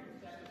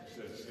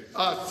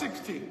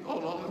 16.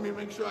 Hold on. Let me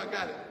make sure I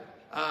got it.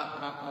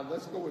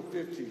 Let's go with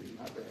 15.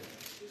 My bad.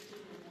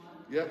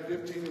 Yep,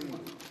 15 and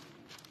 1.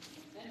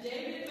 And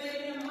David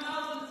made him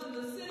houses in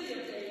the city of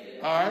David,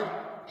 All right.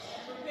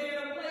 And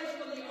prepared a place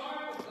for the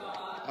ark of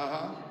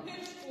God. And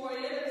pitched for it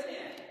a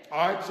tent.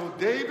 All right, so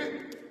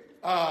David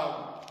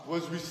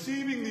was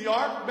receiving the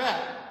ark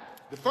back.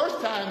 The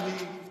first time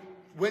he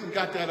went and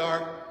got that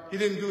ark, he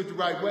didn't do it the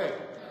right way.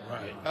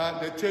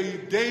 Right. They tell you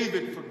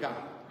David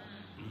forgot.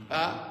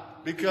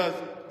 Because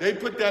they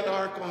put that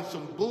ark on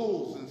some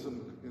bulls and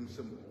some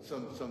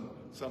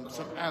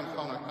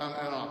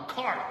on a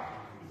cart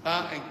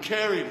and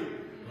carried it.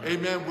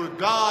 Amen. Where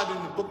God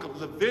in the book of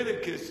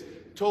Leviticus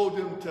told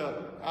them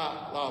to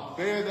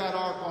bear that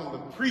ark on the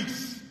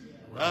priests.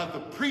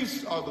 The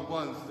priests are the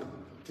ones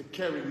to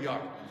carry the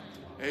ark.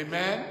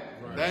 Amen.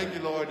 Right. Thank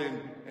you, Lord.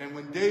 And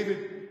when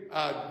David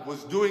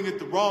was doing it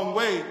the wrong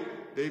way,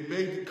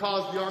 they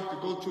caused the ark to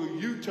go to a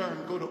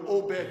U-turn, go to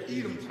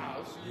Obed-Edom's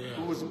house,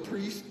 who was a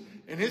priest,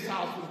 and his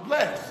house was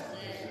blessed.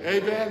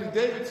 Amen. And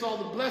David saw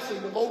the blessing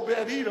of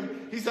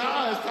Obed-Edom. He said,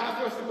 it's time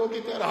for us to go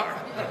get that ark.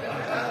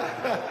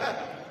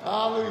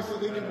 Hallelujah. So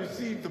they can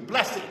receive the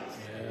blessings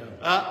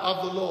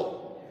of the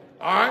Lord.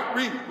 All right,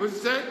 read. What's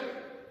it say?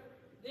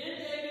 Then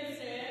David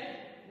said,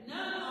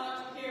 none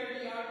ought to carry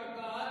the ark of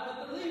God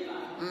but the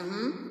Levites.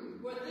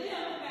 For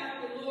them hath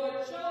the Lord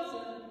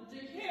chosen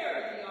to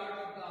carry the ark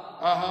of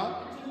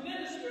God. And to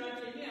minister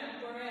unto him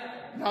forever.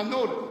 Now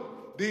notice,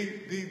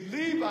 the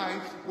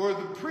Levites were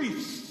the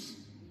priests.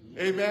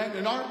 Amen.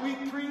 And aren't we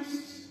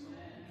priests?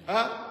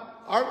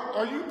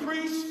 Are you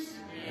priests?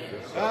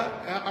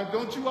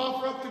 Don't you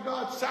offer up to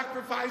God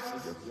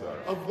sacrifices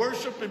of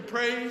worship and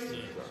praise?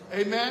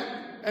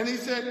 Amen. And he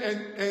said,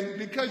 and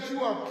because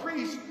you are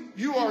priests,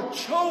 you are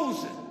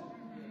chosen.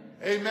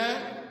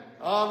 Amen.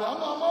 I'm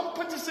going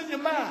to put this in your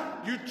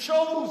mind. You're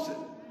chosen.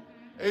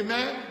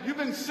 Amen. You've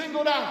been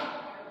singled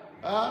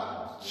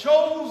out.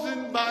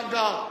 Chosen by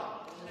God.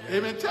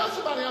 Amen. Tell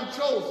somebody I'm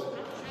chosen.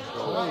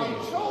 I'm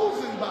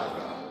chosen by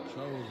God.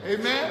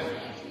 Amen.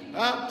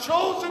 I'm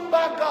chosen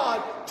by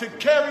God to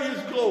carry his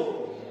glory.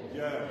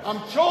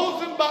 I'm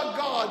chosen by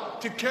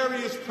God to carry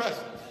his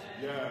presence.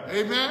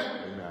 Amen.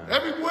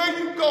 Everywhere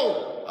you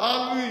go,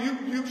 hallelujah,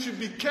 you should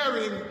be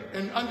carrying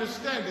and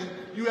understanding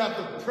you have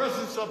the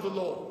presence of the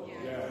Lord.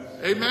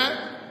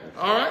 Amen.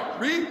 All right,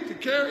 read to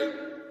carry.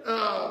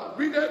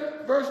 Read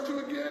that verse 2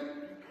 again.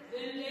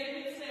 Then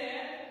David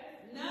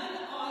said, none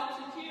ought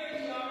to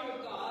carry the ark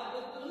of God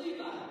but the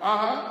Levites.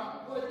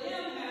 For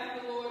them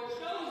hath the Lord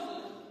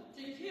chosen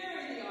to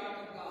carry the ark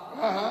of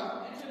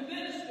God and to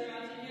minister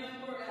unto him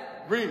forever.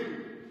 Read.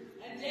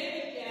 And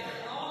David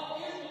gathered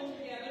all Israel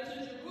together to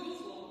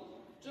Jerusalem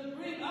to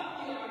bring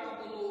up the ark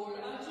of the Lord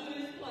unto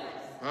his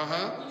place,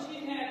 which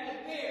he had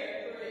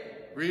prepared for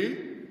it. Read.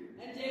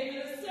 And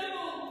David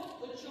assembled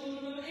the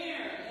children of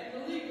Aaron and the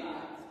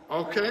Levites.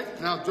 Okay,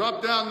 now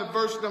drop down to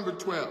verse number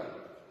 12.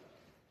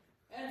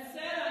 And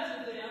said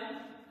unto them,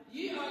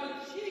 ye are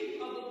the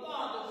chief of the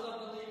fathers of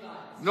the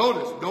Levites.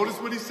 Notice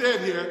what he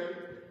said here.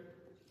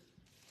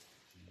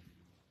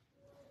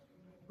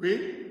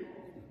 Read.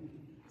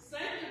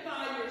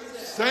 Sanctify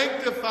yourselves.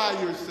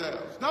 Sanctify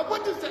yourselves. Now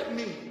what does that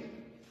mean?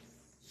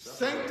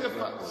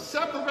 Sanctify.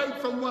 Separate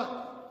from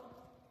what?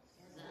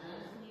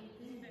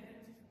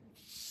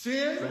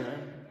 Sin?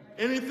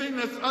 Anything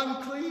that's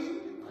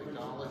unclean?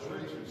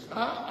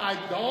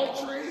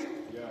 Idolatry?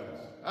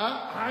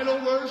 Idol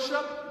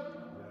worship?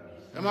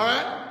 Am I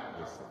right?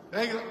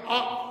 Thank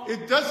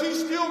you. Does he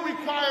still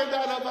require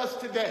that of us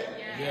today?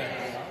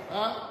 Yes.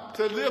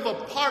 To live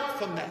apart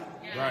from that?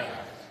 Right.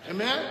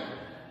 Amen?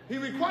 He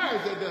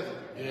requires that, doesn't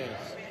he?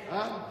 Yes.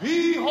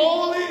 Be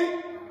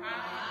holy,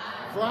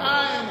 for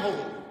I am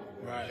holy.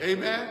 Right.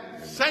 Amen?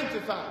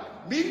 Sanctify.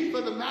 Meet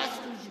for the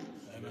master's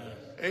use. Amen.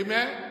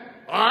 Amen?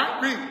 All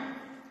right, read.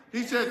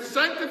 He said,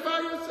 sanctify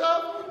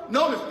yourself.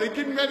 Notice, they're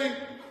getting ready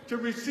to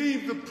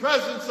receive the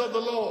presence of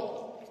the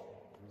Lord.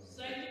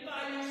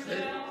 Sanctify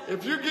yourselves.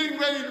 If you're getting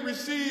ready to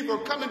receive or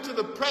come into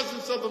the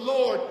presence of the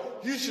Lord,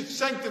 you should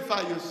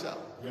sanctify yourself.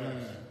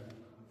 Yes.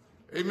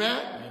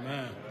 Amen?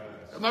 Amen.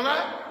 Am I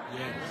right?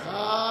 Yes.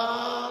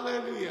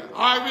 Hallelujah.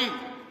 All right, read.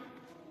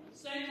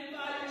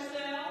 Sanctify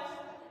yourselves,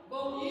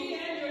 both ye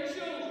and your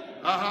children,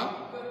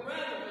 your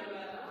brethren,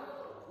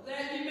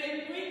 that ye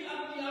may bring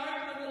up the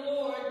ark of the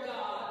Lord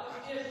God of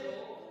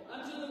Israel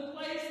unto the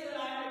place that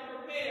I have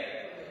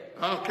prepared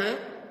for it. Okay.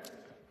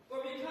 For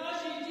because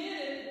ye did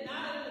it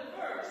not at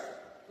the first,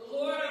 the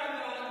Lord our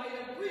God made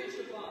a breach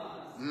upon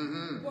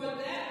us. For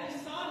that we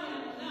saw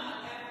him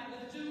not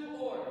after the due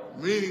order.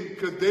 Meaning,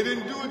 because they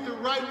didn't do it the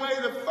right way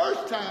the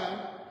first time,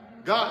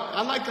 God,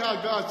 I like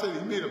how God said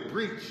he made a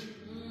breach.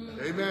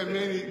 Amen.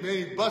 Made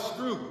he bust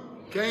through.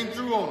 Came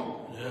through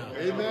on them.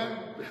 Yeah. Amen.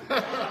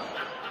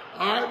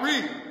 All right,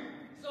 read.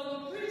 So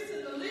the priests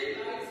and the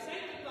Levites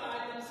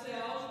sanctified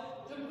themselves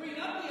to bring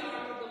up the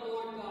ark of the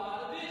Lord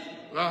God of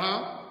Israel.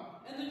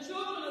 And the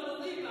children of the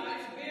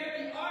Levites bear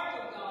the ark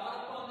of God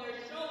upon their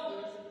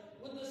shoulders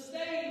with the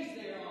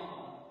staves thereon,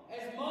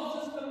 as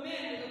Moses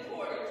commanded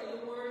according to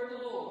the word of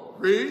the Lord.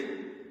 Read.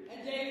 And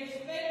David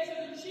spake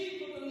to the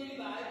chief of the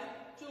Levites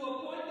to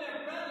appoint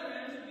their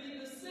brethren to be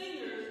the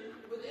singers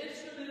with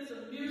instruments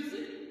of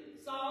music,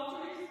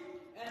 psalteries,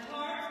 and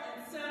harps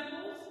and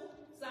cymbals,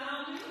 sound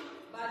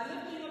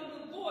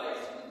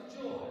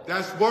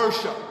That's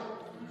worship.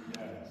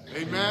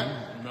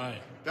 Amen?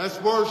 Right.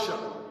 That's worship.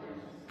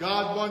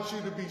 God wants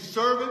you to be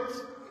servants.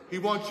 He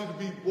wants you to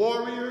be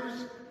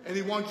warriors. And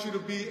he wants you to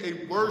be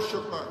a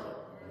worshiper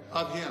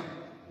of him.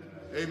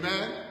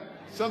 Amen?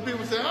 Some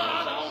people say,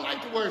 I don't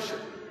like to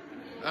worship.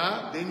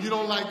 Then you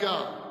don't like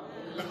God.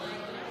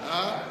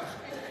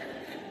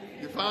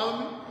 You follow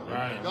me?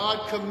 Right.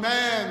 God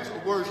commands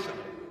a worship.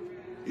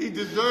 He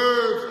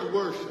deserves a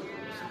worship.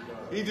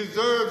 He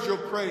deserves your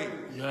praise.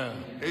 Yeah.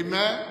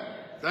 Amen?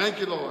 Thank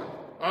you, Lord.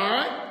 All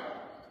right?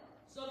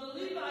 So the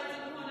Levites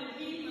appointed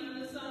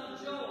Heman, the son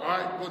of Joel. All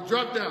right, well,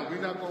 drop down.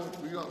 We're going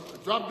to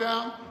drop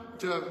down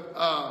to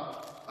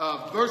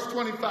verse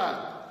 25.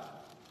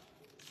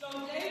 So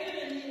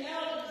David and the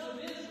elders of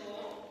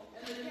Israel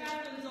and the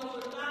captains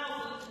over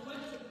thousands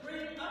went to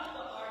bring up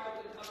the ark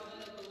of the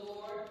covenant of the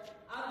Lord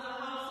out of the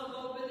house of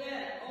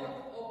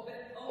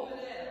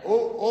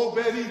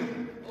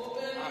Obed-Edom.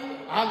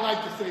 I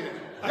like to say that.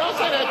 Y'all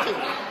say that too.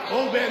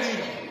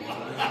 Obed-Edom.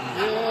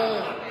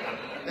 Yeah.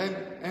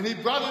 And he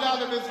brought it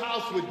out of his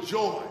house with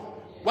joy.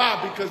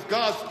 Why? Because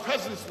God's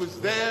presence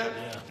was there,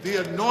 the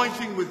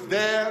anointing was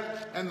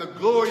there, and the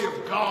glory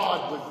of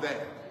God was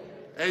there.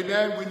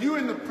 Amen. When you're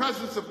in the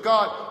presence of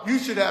God, you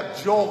should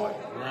have joy.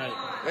 Right.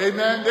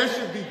 Amen. There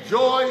should be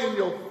joy in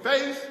your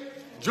face,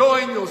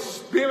 joy in your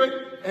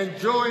spirit, and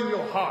joy in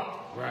your heart.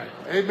 Right.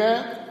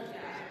 Amen.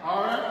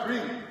 All right,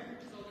 read.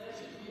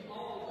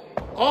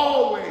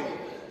 Always.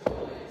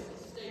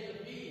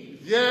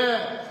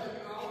 Yeah.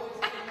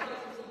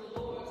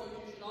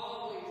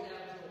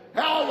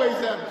 Always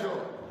have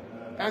joy.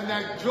 And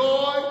that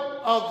joy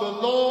of the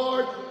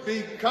Lord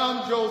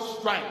becomes your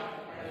strength.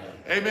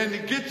 Amen. To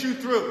get you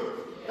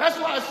through. That's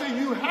why I say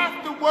you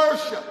have to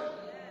worship.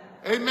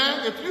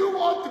 Amen. If you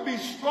want to be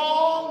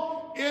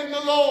strong in the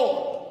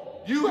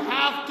Lord, you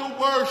have to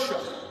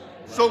worship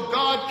so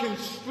God can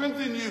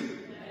strengthen you.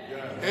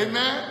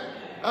 Amen.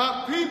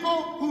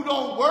 People who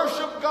don't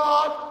worship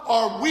God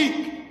are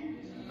weak.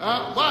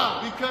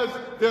 Why? Because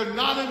they're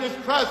not in his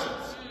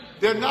presence.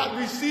 They're not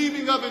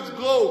receiving of his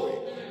glory.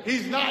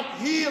 He's not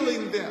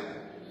healing them.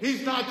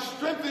 He's not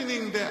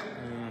strengthening them.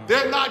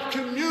 They're not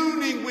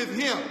communing with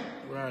him.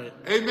 Right.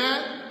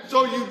 Amen.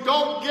 So you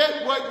don't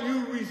get what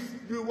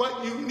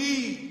you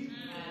need.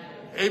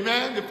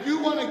 Amen. If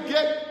you want to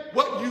get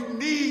what you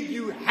need,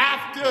 you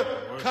have to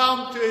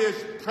come to his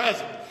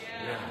presence.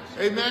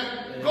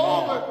 Amen. Go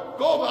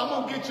over. I'm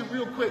going to get you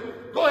real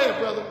quick. Go ahead,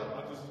 brother.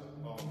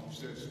 You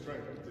said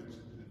strength.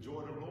 The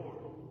joy of the Lord.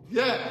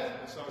 Yeah.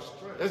 It's our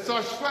strength. It's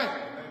our strength.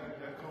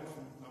 That comes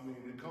from,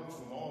 it comes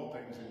from all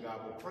things in God,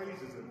 but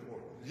praise is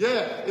important.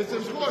 Yeah, it's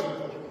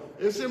important.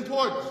 It's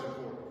important.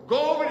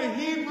 Go over to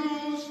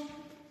Hebrews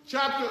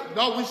chapter.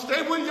 No, we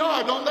stay where you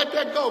are. Don't let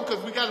that go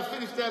because we got to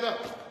finish that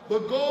up.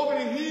 But go over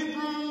to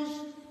Hebrews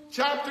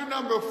chapter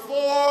number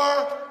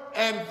 4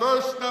 and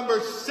verse number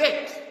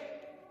 6.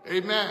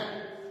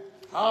 Amen.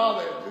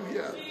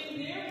 Hallelujah.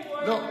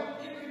 No.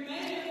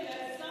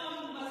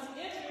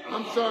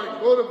 I'm sorry.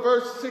 Go to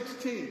verse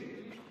 16.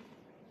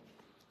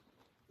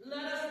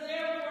 Let us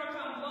therefore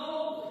come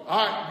boldly.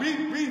 All right.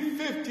 Read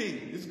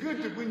 15. It's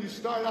good that when you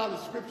start out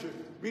of scripture,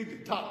 read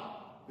the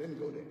top. Then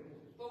go there.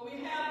 For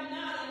we have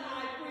not an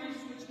high priest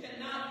which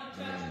cannot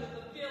be touched with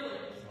the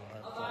feelings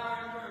of our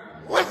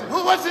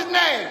infirmities. What's his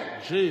name?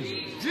 Jesus.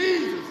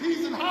 Jesus.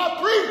 He's an high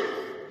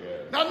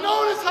priest. Now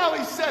notice how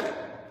he said it.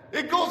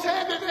 It goes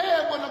hand in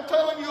hand when I'm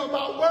telling you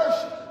about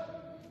worship.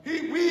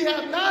 We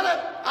have not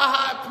a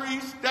high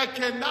priest that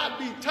cannot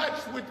be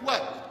touched with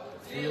what?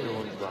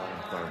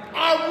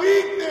 Our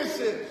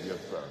weaknesses. Yes,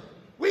 sir.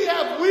 We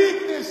have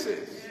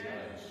weaknesses.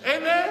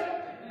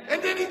 Amen.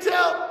 And then he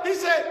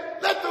said,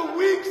 let the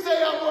weak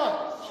say I'm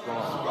what?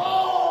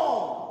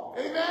 Strong.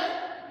 Amen.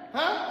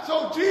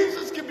 So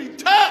Jesus can be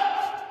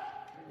touched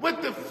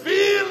with the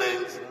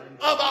feelings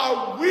of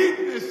our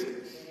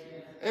weaknesses.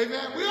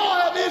 Amen. We all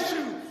have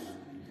issues.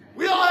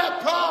 We all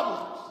have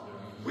problems.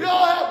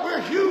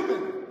 We're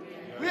human.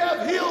 We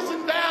have hills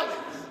and valleys.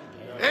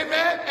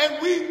 Amen.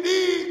 And we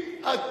need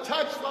a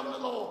touch from the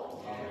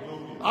Lord.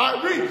 All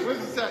right, read. What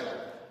does it say?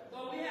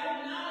 But we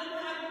have not a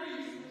high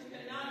priest which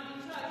cannot be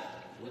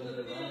touched with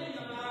the feeling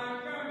of our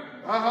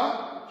infirmities.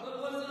 But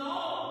was in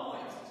all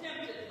points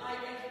tempted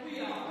like as we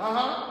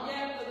are.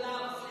 Yet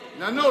without sin.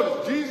 Now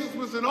notice, Jesus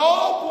was in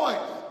all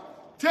points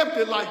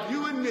tempted like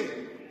you and me.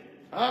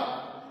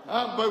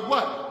 But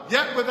what?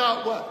 Yet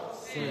without what?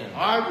 Sin.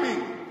 All right,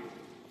 read.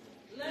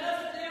 Let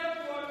us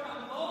therefore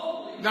come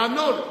boldly. Now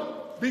notice,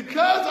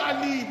 because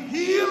I need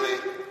healing,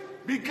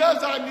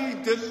 because I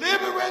need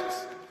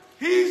deliverance,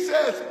 he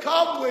says,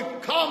 come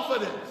with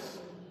confidence.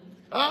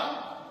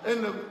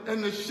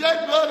 In the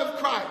shed blood of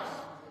Christ,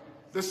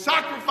 the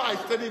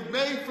sacrifice that he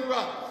made for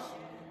us.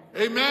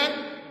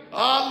 Amen.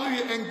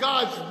 Hallelujah. And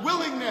God's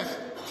willingness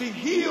to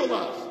heal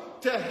us,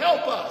 to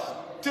help us,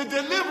 to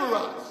deliver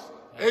us.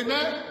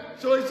 Amen.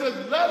 So he says,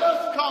 let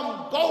us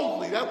come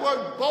boldly. That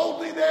word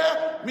boldly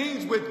there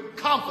means with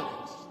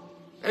confidence.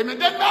 Amen.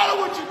 Doesn't matter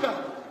what you've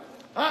done.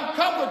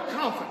 Come with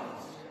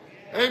confidence.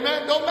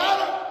 Amen. No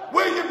matter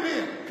where you've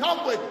been,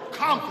 come with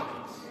confidence.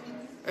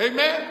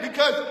 Amen?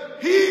 Because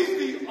he's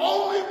the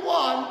only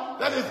one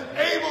that is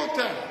able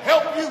to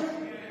help you.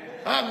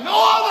 No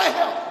other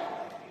help.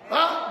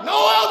 No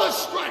other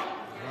strength.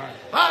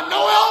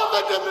 No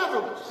other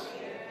deliverance.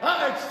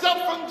 Except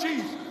from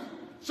Jesus.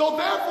 So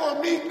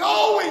therefore, me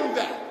knowing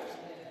that,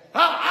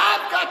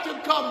 I've got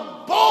to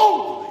come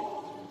boldly,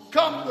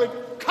 come with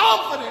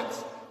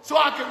confidence, so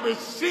I can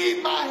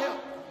receive my help.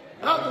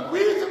 Now, the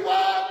reason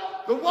why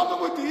the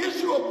woman with the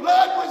issue of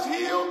blood was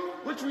healed,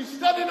 which we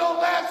studied on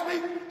last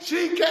week,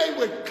 she came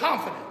with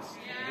confidence.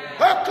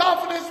 Her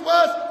confidence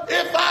was,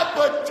 if I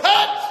but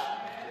touch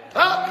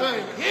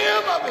the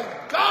hem of his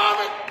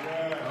garment,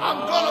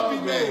 I'm going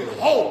to be made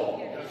whole.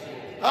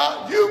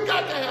 You've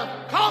got to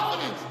have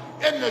confidence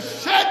in the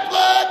shed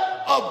blood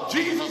of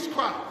Jesus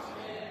Christ.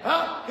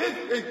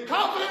 His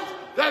confidence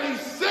that he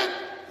sent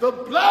the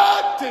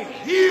blood to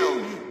heal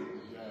you,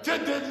 to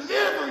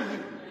deliver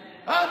you,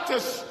 to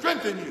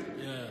strengthen you.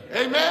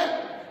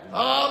 Amen.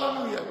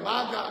 Hallelujah.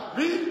 My God.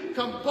 We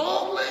come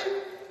boldly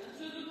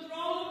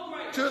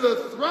to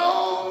the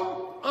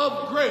throne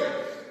of grace.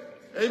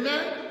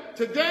 Amen.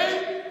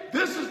 Today,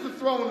 this is the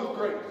throne of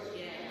grace.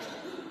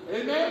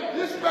 Amen.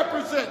 This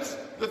represents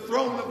the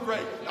throne of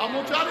grace. I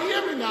want y'all to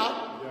hear me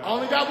now. I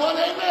only got one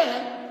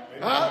amen.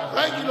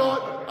 Thank you,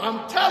 Lord.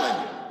 I'm telling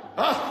you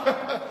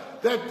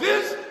that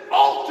this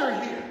altar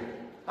here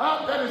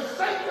that is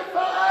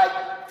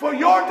sanctified for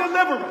your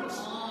deliverance.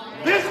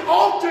 This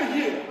altar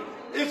here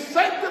is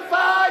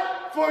sanctified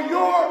for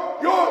your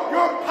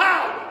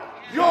power.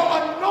 Your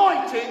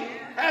anointing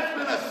has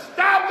been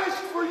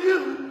established for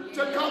you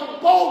to come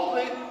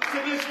boldly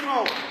to this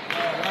throne.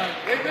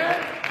 Amen?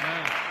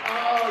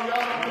 Oh,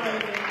 y'all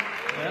believe it.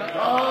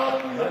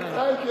 Hallelujah.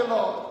 Thank you,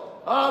 Lord.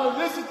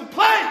 Hallelujah. This is the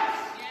place.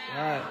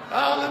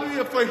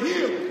 Hallelujah, for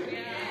healing.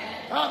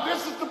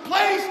 This is the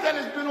place that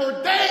has been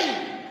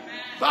ordained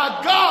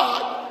by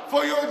God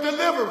for your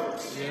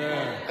deliverance.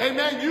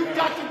 Amen. You've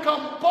got to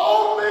come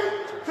boldly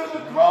to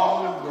the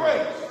throne of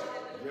grace.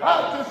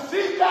 To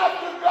seek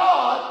after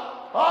God.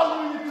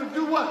 Hallelujah. To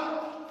do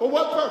what? For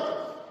what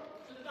purpose?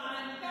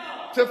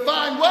 To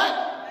find what?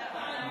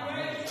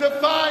 To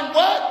find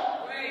what?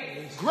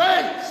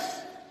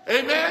 Grace.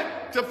 Amen.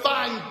 To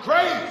find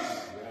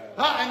grace.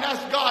 And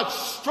that's God's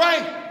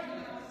strength.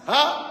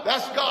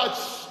 That's God's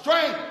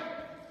strength.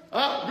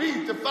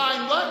 Read, to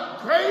find what?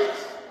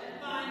 Grace?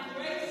 Find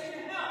grace to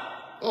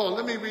help. Oh,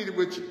 let me read it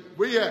with you.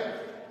 Where you at?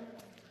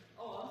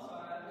 Oh, I'm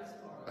sorry, I missed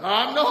part.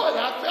 I know it.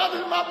 I felt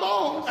it in my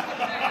bones.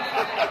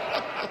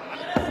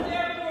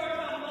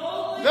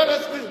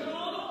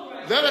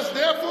 Let us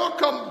therefore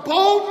come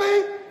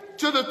boldly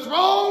to the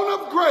throne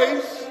of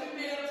grace.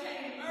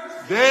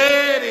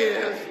 There it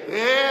is.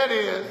 There it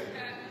is.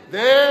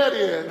 There it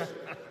is.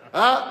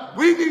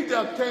 We need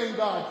to obtain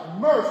God's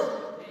mercy.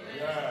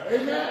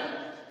 Amen.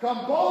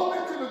 Come boldly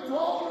to the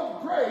throne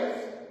of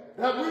grace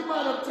that we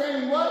might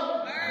obtain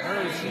what?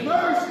 Mercy.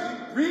 Mercy.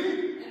 Read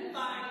it.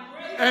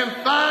 And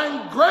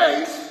find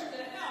grace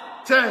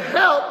to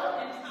help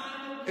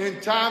in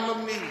time of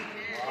need.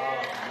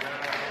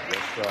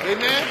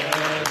 Amen.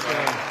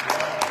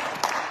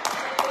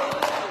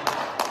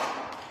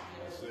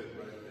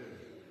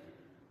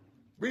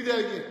 Read that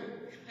again.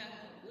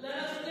 Let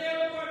us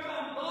therefore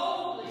come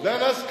boldly.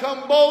 Let us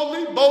come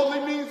boldly. Boldly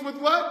means with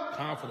what?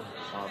 Confidence.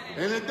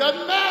 And it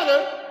doesn't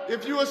matter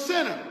if you're a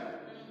sinner.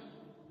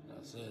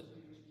 That's it.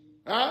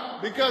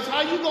 Because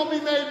how you going to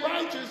be made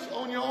righteous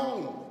on your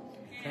own?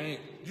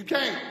 You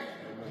can't.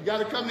 You got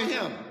to come to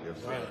him.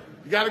 Right.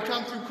 You got to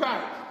come through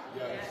Christ.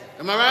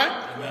 Am I right?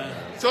 Amen.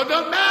 So it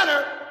doesn't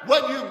matter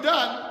what you've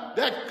done.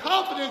 That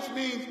confidence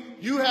means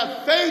you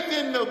have faith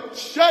in the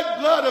shed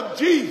blood of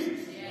Jesus.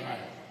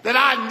 That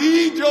I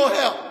need your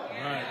help.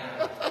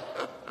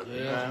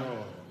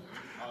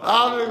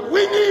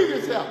 We need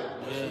his help.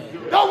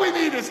 Don't we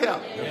need his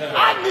help?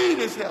 I need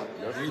his help.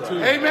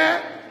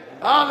 Amen.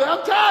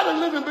 I'm tired of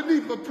living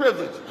beneath my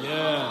privilege.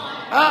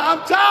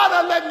 I'm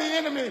tired of letting the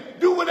enemy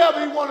do whatever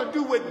he want to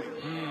do with me.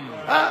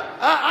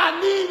 I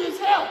need his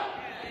help.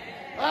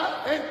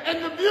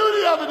 And the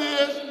beauty of it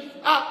is,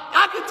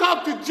 I can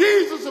talk to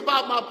Jesus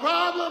about my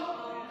problem,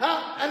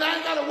 and I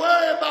ain't got to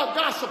worry about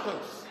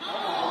gossipers. I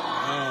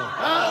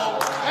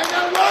ain't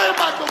got to worry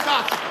about no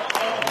gossip.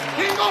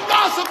 He ain't going to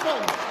gossip on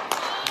me.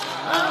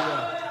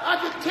 I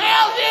can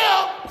tell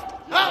him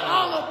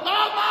all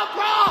about my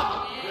problem.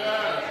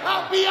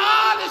 I'll be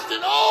honest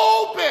and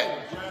open.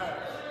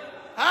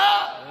 I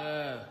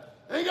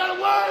ain't got to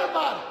worry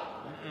about it.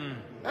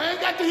 I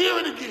ain't got to hear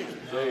it again.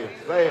 Say it.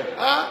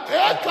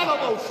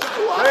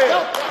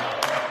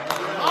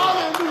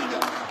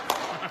 Hallelujah.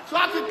 So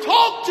I can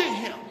talk to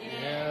him.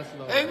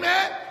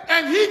 Amen.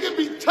 And he can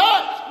be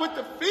touched with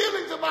the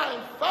feelings of my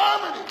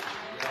infirmity,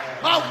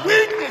 my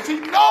weakness. He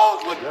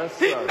knows what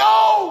he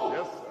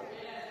knows.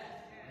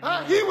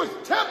 He was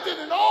tempted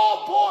in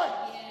all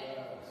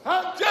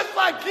points, just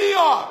like ye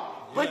are,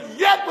 but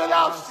yet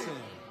without sin.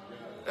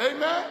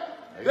 Amen.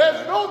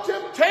 There's no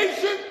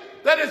temptation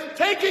that is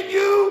taking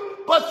you,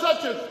 but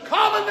such as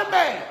common to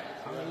man.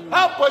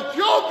 But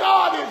your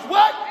God is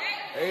what?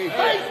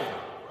 Faithful.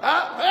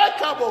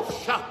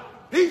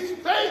 He's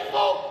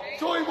faithful,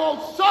 so he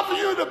won't suffer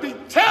you to be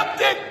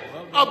tempted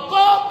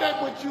above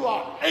that which you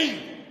are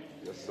able.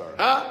 Yes, sir.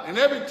 And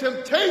every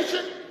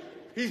temptation,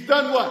 he's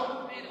done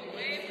what?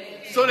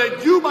 So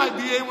that you might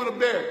be able to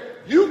bear it.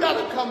 You got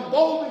to come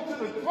boldly to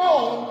the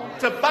throne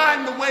to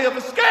find the way of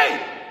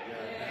escape.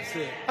 That's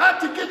it.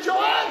 To get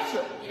your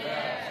answer.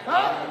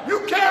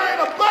 You carrying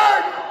a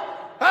burden.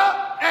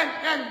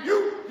 And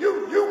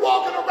you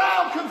walking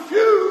around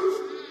confused.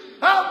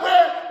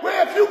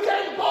 Where if you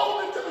came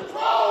boldly to the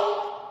throne,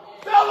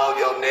 fell on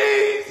your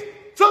knees,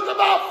 took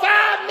about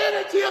 5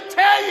 minutes, he'll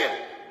tell you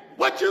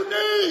what you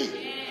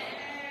need.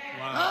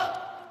 Wow.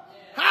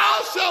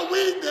 How shall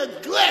we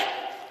neglect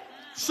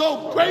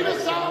so great a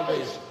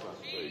salvation?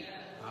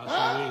 How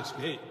shall we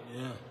escape?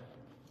 Yeah.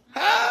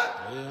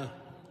 Yeah.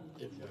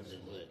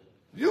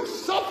 You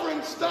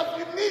suffering stuff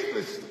you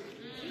needlessly.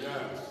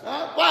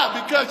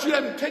 Why? Because you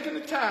haven't taken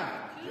the time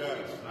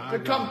to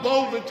come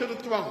boldly to the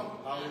throne.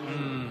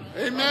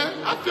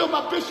 Amen. I feel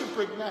my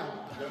bishopric now.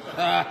 You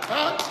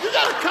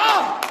got to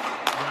come.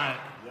 Right.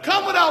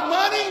 Come without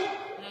money.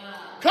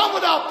 Come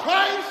without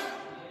price.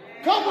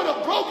 Come with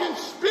a broken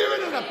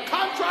spirit and a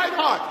contrite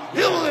heart.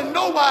 He will in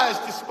no wise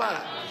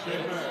despise.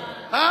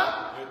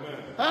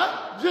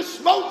 Just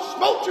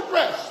smote your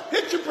breast.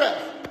 Hit your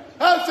breast.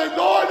 Say,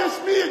 Lord, it's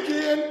me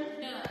again.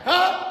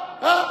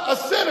 A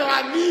sinner,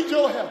 I need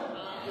your help.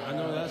 I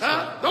know that's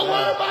Don't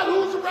worry about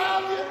who's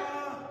around you.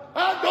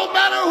 Don't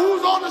matter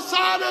who's on the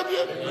side of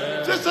you.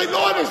 Just say,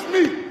 Lord, it's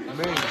me.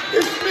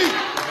 It's me.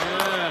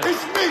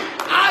 It's me.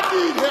 I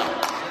need help.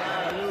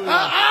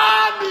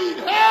 I need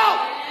help.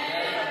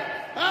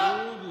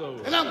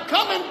 And I'm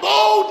coming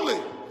boldly.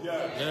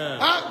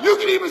 You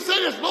can even say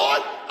this,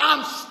 Lord,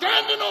 I'm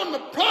standing on the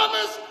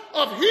promise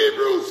of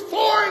Hebrews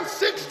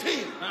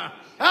 4:16.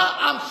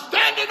 I'm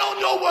standing on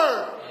your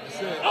word.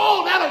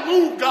 Oh, that'll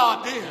move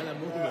God then.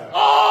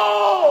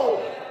 Oh,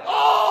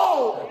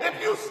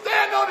 if you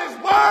stand on his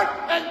word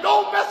and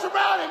don't mess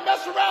around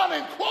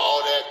and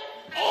quote it,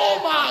 oh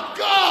my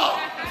God.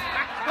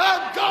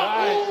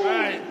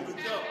 Right.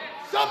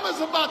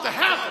 Something's about to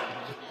happen.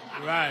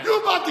 Right.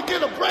 You're about to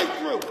get a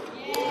breakthrough.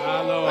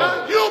 My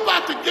Lord. You're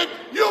about to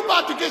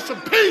get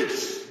some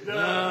peace. You're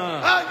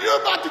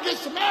about to get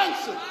some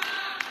answers.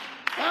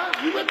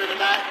 You with me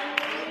tonight?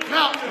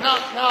 Now,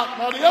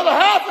 the other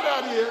half of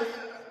that is,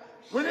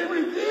 when he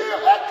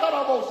reveals,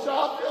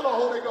 feel the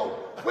Holy Ghost.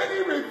 When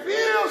he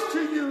reveals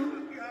to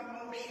you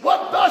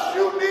what thus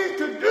you need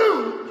to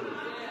do,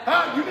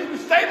 you need to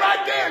stay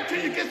right there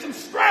until you get some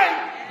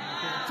strength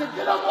to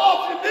get up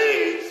off your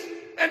knees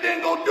and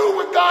then go do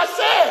what God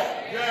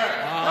said.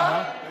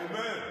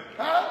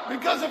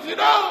 Because if you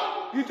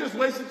don't, you just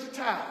wasted your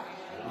time.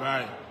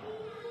 Right.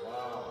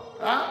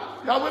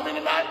 Y'all with me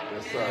tonight?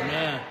 Yes, sir.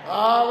 Amen.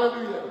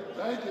 Hallelujah.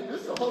 Thank you.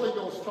 This is the Holy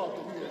Ghost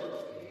talking here.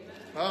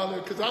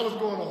 Hallelujah. Because I was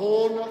going a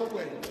whole nother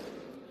way.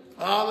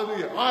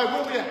 Hallelujah. All right,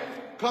 where we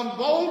at? Come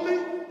boldly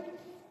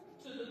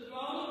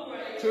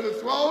to the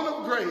throne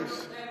of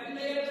grace. That we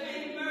may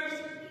obtain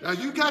mercy. Now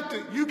you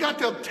got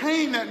to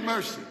obtain that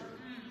mercy.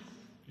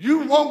 You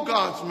want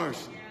God's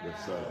mercy.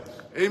 Yes, sir.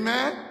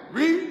 Amen.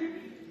 Read.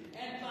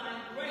 And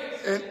find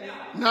grace And to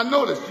help. now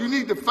notice, you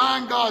need to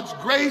find God's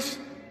grace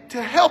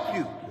to help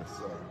you. Yes,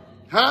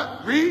 sir.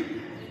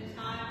 Read.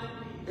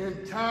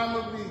 In time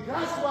of need.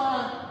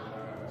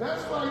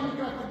 That's why you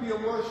got to be a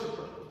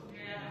worshiper.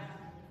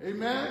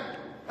 Amen.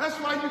 That's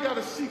why you got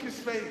to seek his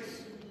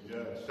face.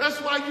 That's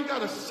why you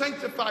got to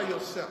sanctify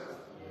yourself.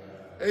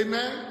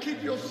 Amen.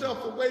 Keep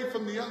yourself away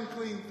from the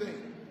unclean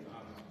thing.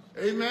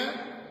 Amen.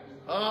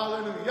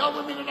 Hallelujah. Y'all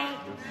with me tonight?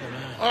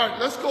 All right,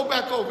 let's go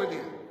back over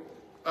there.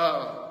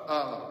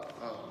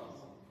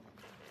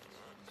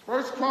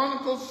 1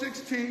 Chronicles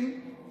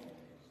 16.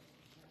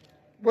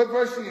 What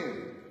verse are you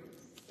in?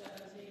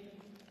 17.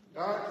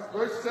 All right,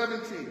 verse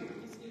 17.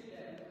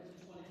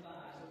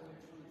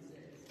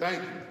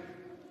 Thank you.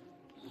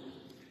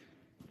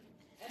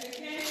 And it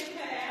came to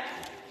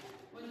pass,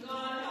 when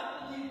God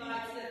helped the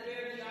Levites that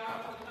bear the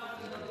ark of the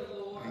covenant of the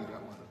Lord,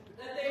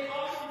 that they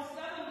offered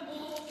 7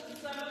 bulls and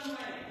 7 rams.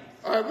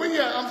 All right, where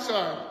you at? I'm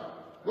sorry.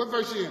 What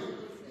verse you in?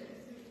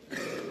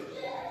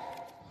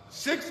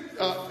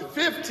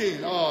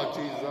 15. Oh,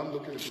 Jesus, I'm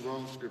looking at the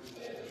wrong scripture.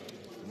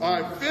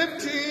 All right,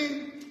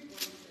 15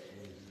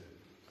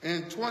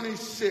 and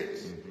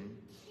 26.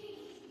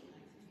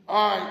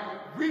 All right,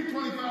 read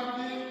 25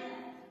 again.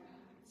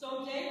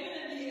 So David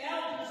and the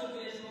elders of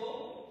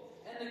Israel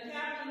and the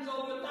captains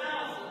over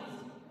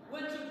thousands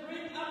went to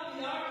bring up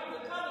the ark of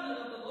the covenant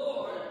of the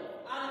Lord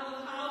out of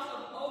the house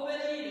of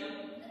Obed-Edom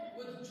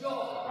with joy.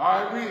 All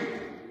right, read.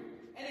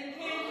 And it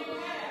came to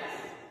pass,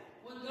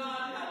 when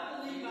God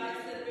helped the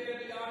Levites that bear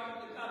the ark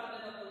of the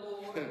covenant of the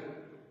Lord,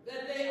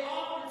 that they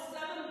offered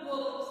 7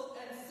 bullocks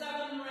and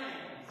 7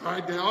 rams. All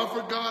right, they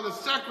offered God a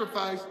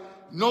sacrifice.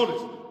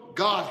 Notice,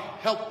 God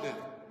helped them.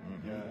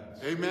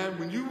 Amen.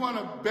 When you want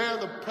to bear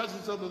the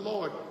presence of the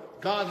Lord,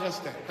 God has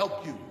to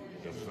help you.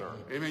 Yes, sir.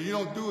 Amen. You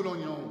don't do it on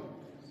your own.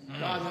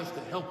 God has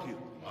to help you.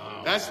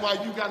 That's why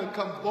you got to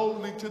come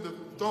boldly to the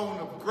throne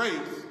of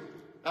grace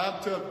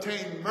to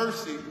obtain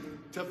mercy,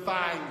 to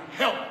find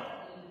help.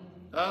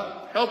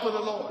 Help of the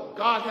Lord.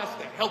 God has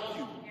to help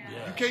you.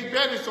 Yeah. You can't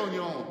bear this on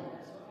your own.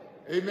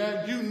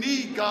 Amen. You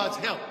need God's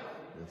help.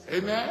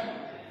 Amen.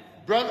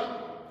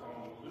 Brother?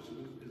 Is it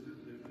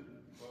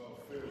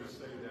fair to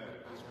say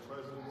that his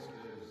presence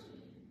is,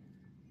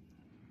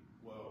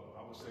 well, I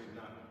would say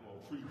not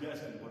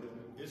predestined, but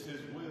it's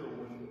his will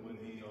when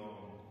he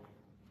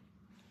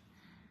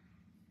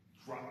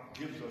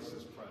gives us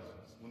his presence.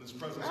 When his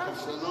presence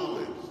comes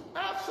along.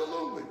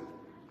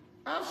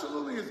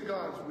 Absolutely is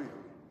God's will.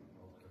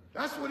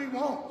 That's what he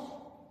wants.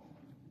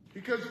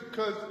 Because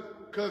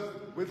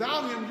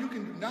without him, you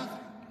can do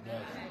nothing.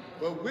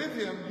 But with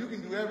him, you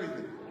can do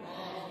everything.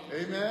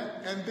 Amen.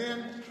 And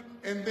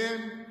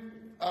then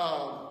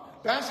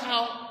that's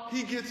how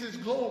he gets his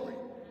glory,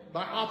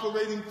 by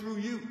operating through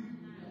you.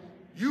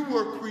 You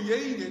were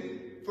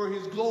created for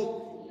his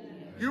glory.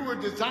 You were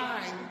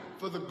designed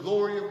for the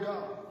glory of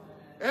God.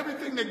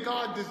 Everything that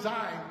God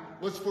designed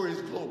was for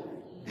his glory.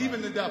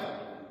 Even the devil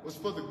was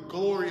for the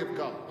glory of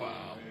God.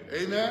 Wow.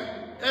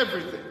 Amen.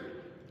 Everything.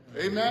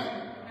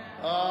 Amen.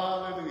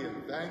 Hallelujah.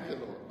 Thank you,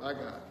 Lord. My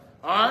God.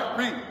 All right,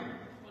 read.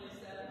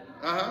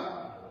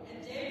 27.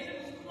 And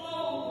David was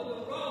clothed with a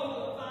robe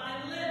of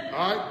fine linen.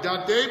 All right,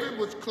 now David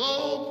was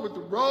clothed with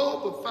the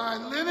robe of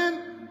fine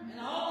linen. And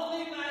all the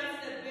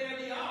Levites that bear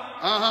the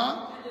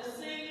ark. And the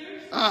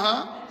singers.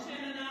 And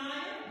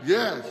Chenaniah.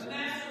 Yes. The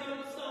master of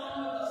the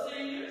song of the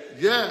singers.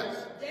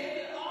 Yes.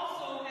 David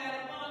also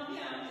had upon him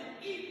an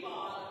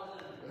ephod of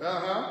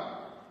linen.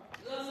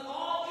 Thus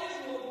all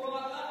Israel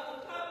brought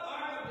up the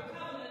ark of the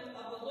covenant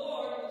of the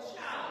Lord with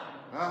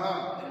shouting.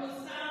 And the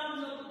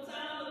sound of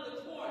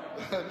the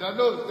cornet. Now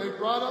notice, they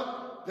brought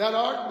up that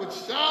ark with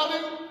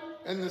shouting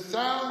and the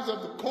sounds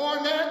of the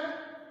cornet.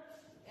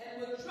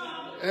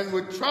 And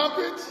with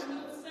trumpets.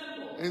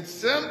 And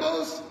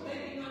cymbals.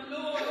 Making a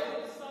noise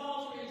with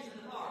psalteries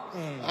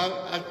and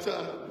harps.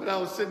 When I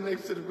was sitting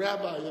next to the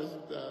rabbi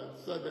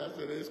Sunday, I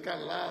said, it's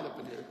kind of loud up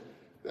in here.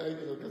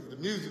 Because the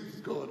music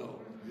is going on.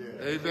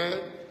 Yeah. Amen.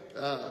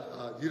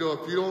 If you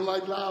don't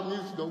like loud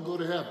music, don't go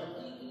to heaven.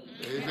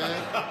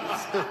 Amen.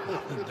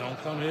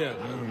 Don't come here.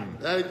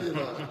 Thank you,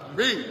 Lord.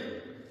 Read.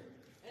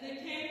 And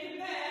it came to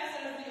pass,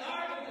 as the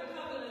ark of the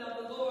covenant of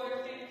the Lord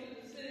came to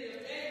the city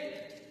of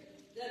David,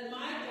 that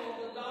Michal,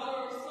 the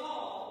daughter of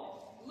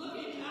Saul,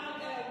 looking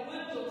out at a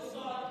window,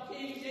 saw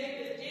King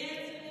David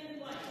dancing and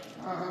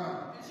playing.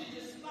 And she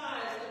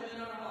despised him in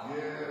her heart.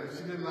 Yeah,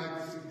 she didn't like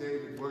to see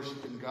David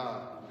worshiping God.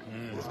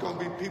 There's going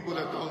to be people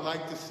that don't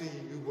like to see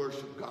you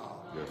worship God.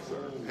 Yes,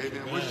 sir.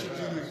 Amen. What should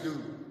you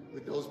do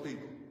with those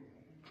people?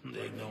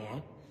 Ignore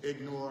them.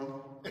 Ignore them.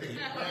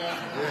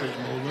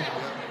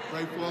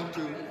 Pray for them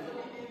too.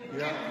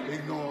 Yeah,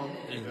 ignore them.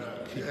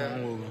 Keep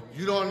on moving.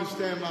 You don't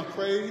understand my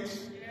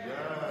praise.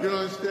 You don't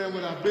understand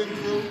what I've been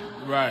through.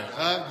 Right.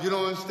 You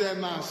don't understand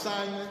my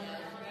assignment.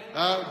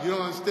 You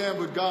don't understand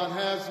what God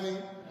has me.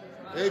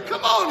 Hey,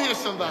 come on here,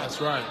 somebody.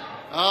 That's right.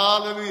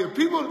 Hallelujah.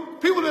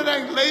 People that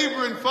ain't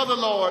laboring for the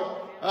Lord,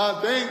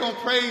 they ain't going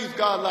to praise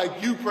God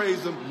like you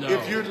praise him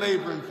if you're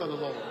laboring for the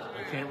Lord.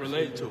 I can't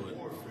relate to it.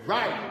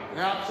 Right.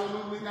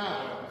 Absolutely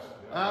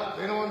not.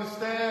 They don't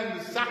understand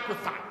the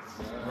sacrifice.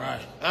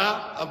 Right.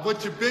 Of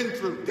what you've been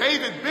through.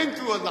 David been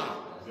through a lot.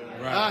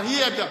 Right. He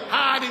had to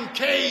hide in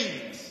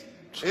caves.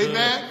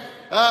 Amen.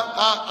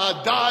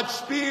 Dodge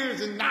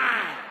spears and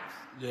knives.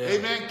 Yeah.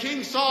 Amen.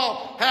 King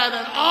Saul had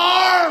an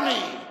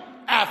army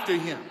after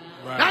him.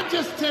 Right. Not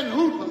just 10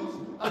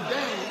 hoodlums a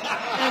day.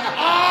 An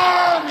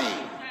army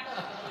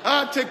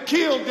to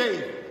kill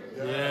David.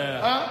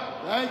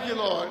 Yeah. Thank you,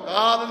 Lord.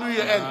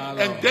 Hallelujah.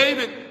 And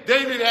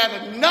David had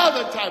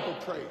another type of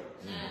praise.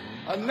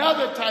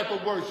 Another type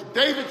of worship.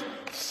 David's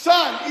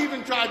son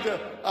even tried to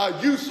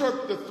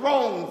usurp the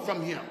throne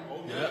from him.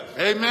 Yes.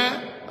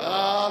 Amen.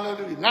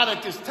 Hallelujah. Not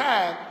at this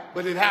time,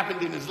 but it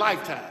happened in his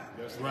lifetime.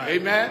 That's right.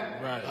 Amen.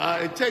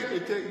 Right. It take,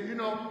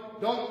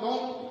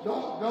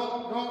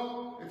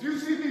 don't. If you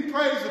see me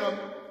praising him,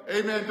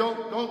 amen,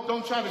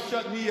 don't try to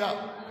shut me up.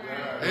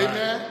 Yeah.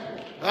 Amen.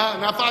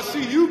 Now if I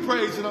see you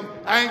praising him,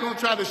 I ain't gonna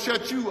try to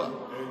shut you up.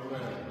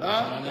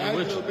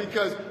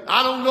 Because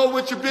I don't know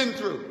what you've been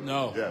through.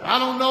 No. Yeah. I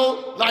don't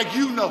know like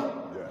you know.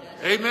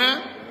 Yeah.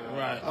 Amen.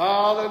 Right.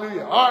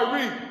 Hallelujah. All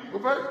right, read.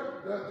 What verse?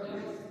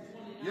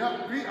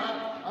 Yeah, read.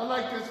 I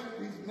like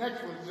these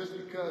next ones just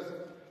because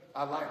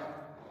I like them.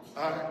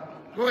 All right.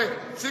 Go ahead.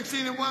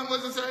 16:1,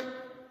 what does it say?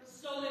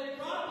 So they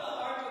brought the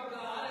ark of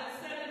God and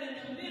set it in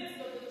the midst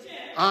of the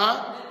tent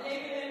that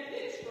David had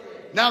pitched for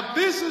it. Now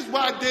this is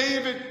why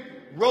David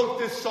wrote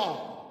this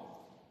song.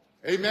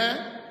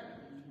 Amen.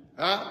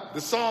 The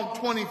Psalm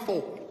 24.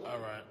 All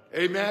right.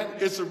 Amen.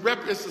 It's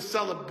a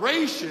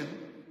celebration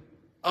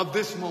of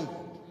this moment.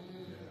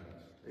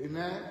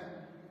 Amen.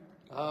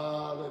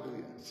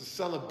 Hallelujah. It's a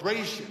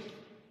celebration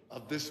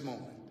of this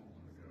moment.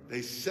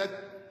 They set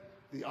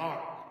the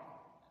ark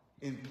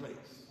in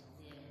place.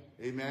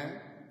 Amen.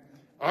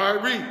 All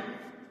right, read.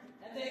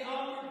 And they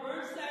offered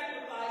burnt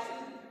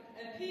sacrifices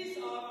and peace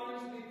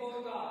offerings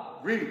before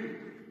God. Read.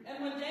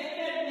 And when David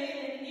had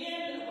made an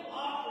end of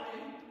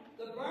offering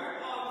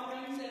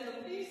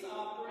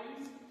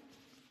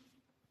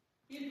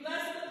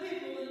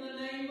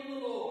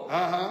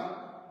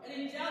And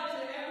he dealt to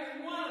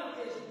every one of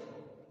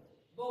Israel,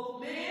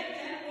 both man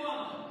and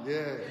woman.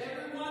 Yes. To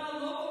every one a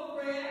loaf of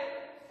bread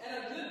and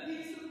a good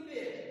piece of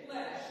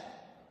flesh,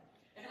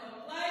 and a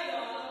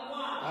flagon of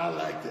wine. I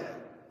like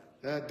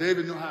that.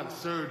 David knew how to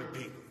serve the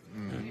people.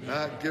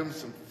 Give them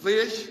some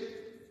flesh,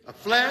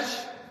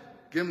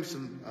 give them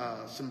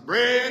some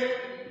bread,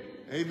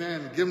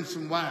 amen, and give them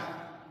some wine.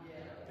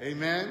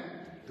 Amen.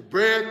 The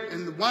bread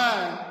and the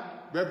wine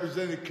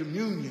represented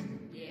communion.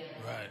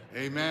 Right.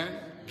 Amen.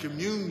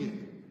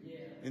 Communion.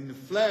 And the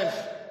flesh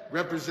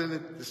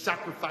represented the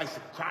sacrifice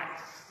of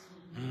Christ.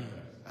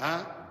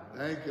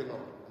 Thank you,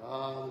 Lord.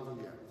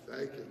 Hallelujah.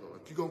 Thank you,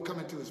 Lord. If you're going to come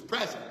into his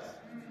presence,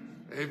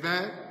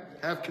 amen,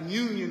 have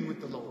communion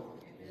with the Lord.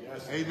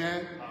 Yes.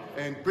 Amen.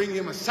 And bring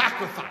him a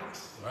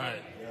sacrifice.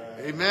 Right.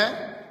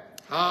 Amen.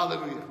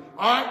 Hallelujah.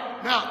 All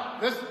right. Now,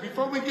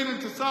 before we get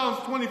into Psalms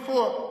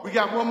 24, we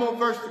got one more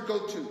verse to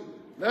go to.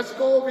 Let's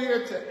go over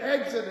here to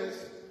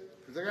Exodus,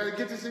 because I got to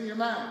get this in your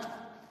mind.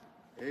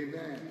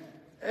 Amen.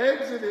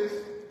 Exodus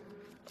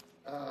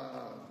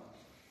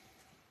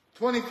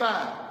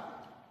 25.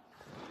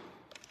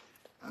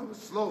 I was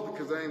slow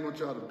because I ain't want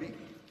y'all to beat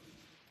me.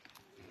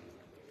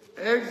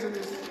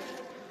 Exodus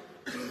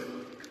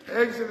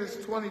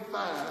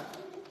 25.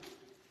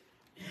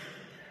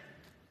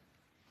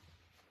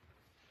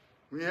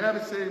 We have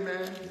it, say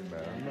amen.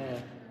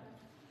 Amen.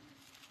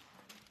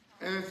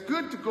 And it's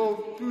good to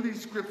go through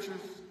these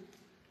scriptures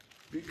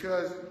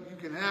because you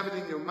can have it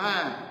in your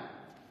mind.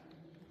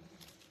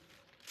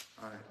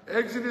 All right.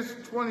 Exodus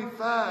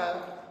 25,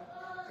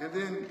 and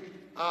then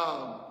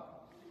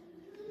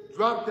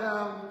drop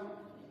down.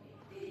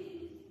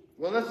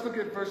 Well, let's look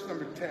at verse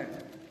number 10.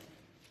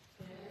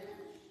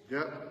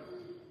 Yep.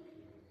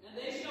 And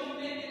they shall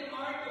make an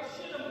ark of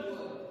shittim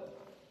wood.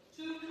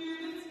 2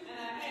 cubits and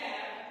a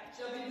half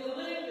shall be the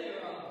length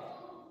thereof,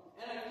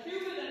 and a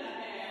cubit and a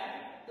half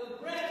the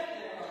breadth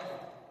thereof,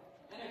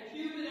 and a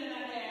cubit and a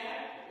half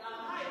the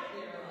height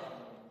thereof.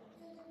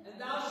 And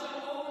thou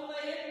shalt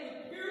overlay it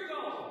with pure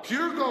gold.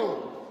 Pure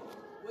gold.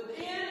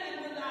 Within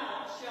and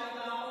without shalt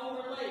thou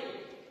overlay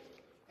it,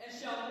 and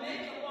shalt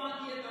make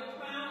upon it a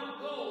crown of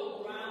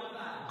gold round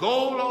about.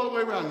 Gold all the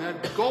way around.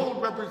 That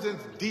gold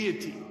represents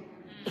deity.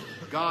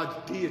 God's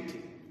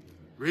deity.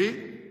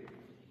 Read.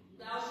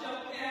 Thou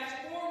shalt cast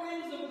 4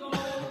 rings of gold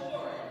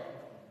for it,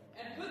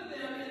 and put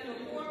them in the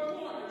 4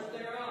 corners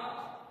thereof.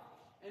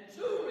 And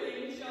 2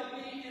 rings shall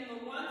be in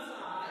the one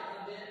side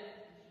of it,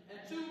 and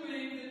 2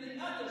 rings in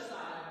the other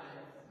side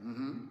of it.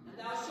 And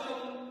thou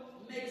shalt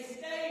make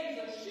staves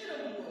of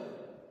shittim wood,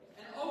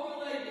 and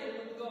overlay them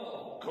with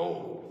gold.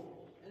 Gold.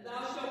 And thou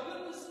shalt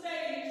put the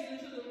staves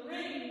into the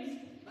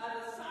rings by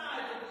the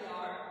sides of the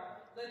ark,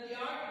 that the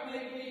ark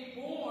may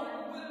be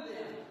borne with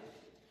them.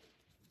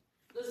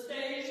 The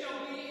staves shall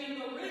be in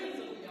the rings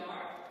of the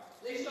ark,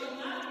 they shall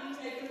not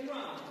be taken from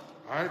it.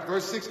 All right,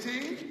 verse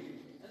 16.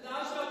 And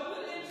thou shalt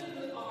put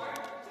into the ark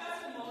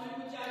testimony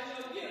which I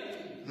shall give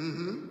thee.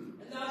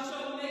 And thou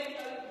shalt make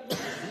a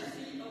mercy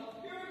seat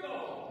of pure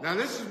gold. Now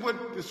this is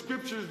what the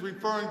scripture is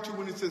referring to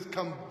when it says,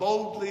 come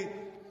boldly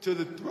to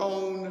the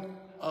throne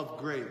of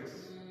grace.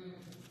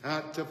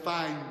 To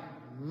find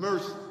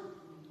mercy.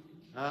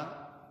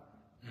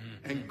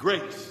 And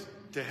grace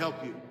to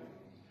help you.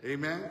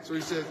 Amen. So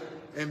he says,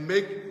 and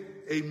make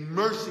a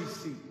mercy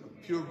seat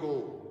of pure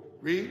gold.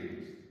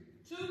 Read.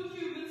 2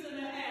 cubits and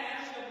a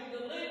half shall be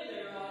the length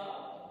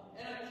thereof,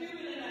 and a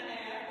cubit and a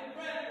half the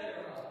breadth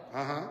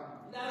thereof.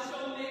 Thou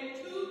shalt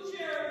make 2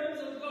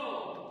 cherubims of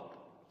gold.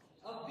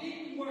 Of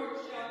beaten work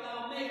shalt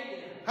thou make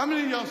them. How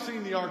many of y'all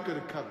seen the Ark of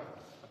the Covenant?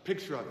 A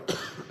picture of it.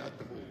 Not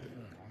the whole thing.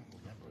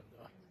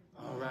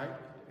 All right.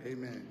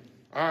 Amen.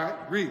 All right.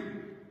 Read.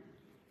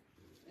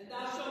 And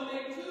thou shalt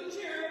make 2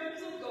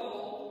 cherubims of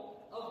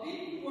gold. Of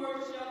beaten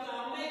work shalt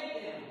thou make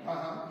them.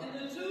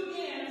 In the 2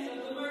 ends of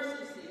the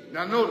mercy seat.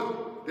 Now notice,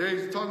 there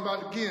he's talking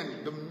about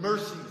again the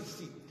mercy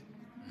seat.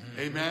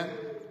 Amen.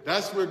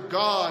 That's where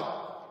God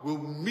will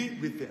meet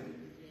with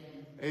them.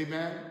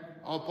 Amen.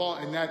 All Paul,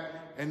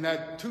 and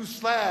that 2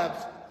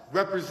 slabs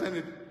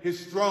represented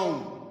his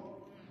throne.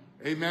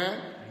 Amen.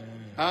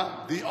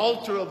 The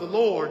altar of the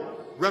Lord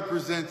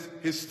represents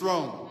his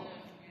throne.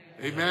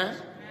 Amen.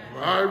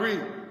 All right,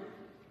 read.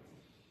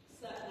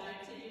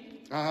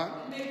 19.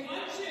 And make 1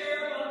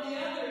 cherub on the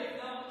other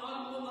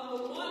on the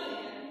one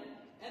end,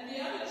 and the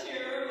other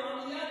cherub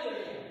on the other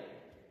end.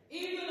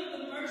 Even of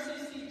the mercy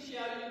seat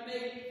shall you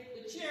make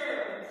the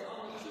cherubims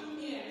on the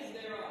 2 ends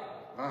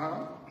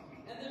thereof.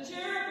 And the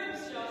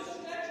cherubims shall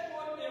stretch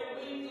forth their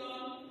wings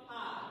on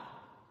high,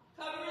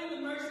 covering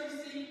the mercy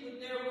seat with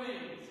their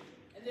wings,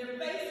 and their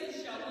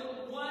faces shall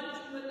look one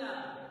to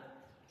another.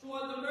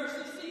 Toward the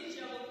mercy seat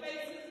shall the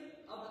faces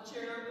of the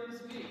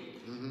cherubims be.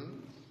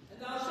 And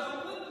thou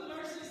shalt put the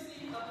mercy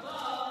seat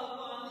above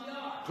upon the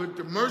ark. Put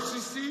the mercy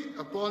seat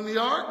upon the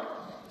ark.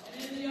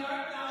 And in the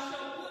ark thou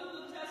shalt put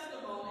the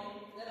testimony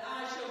that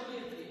I shall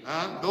give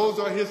thee. Those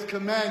are his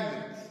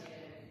commandments.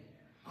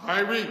 All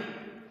right, read.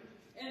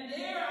 And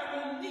there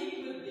I will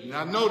meet with thee.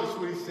 Now notice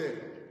what he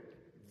said.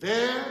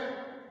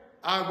 There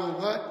I will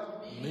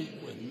what?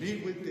 Meet with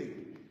meet with thee.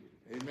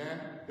 Amen.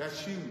 That's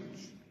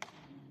huge.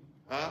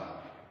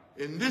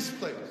 In this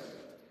place,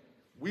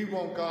 we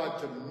want God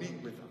to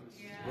meet with us.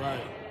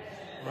 Right.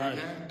 Right.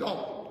 Amen.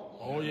 Don't.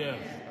 Oh, yes.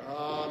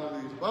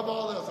 Hallelujah. Above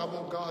all else, I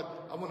want God,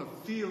 I want to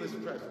feel his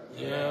presence.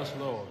 Yes,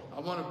 Lord. I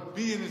want to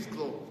be in his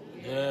glory.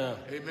 Yeah.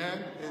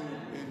 Amen.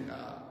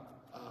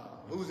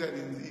 Who's that?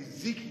 In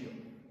Ezekiel.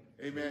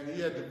 Amen.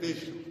 He had the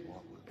vision.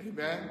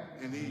 Amen.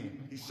 And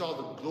he saw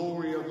the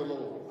glory of the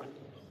Lord.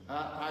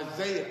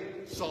 Isaiah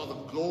saw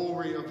the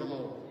glory of the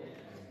Lord.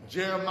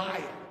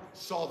 Jeremiah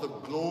saw the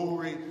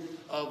glory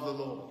of the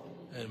Lord.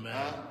 Amen.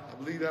 I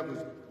believe that was,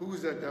 who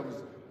was that? That was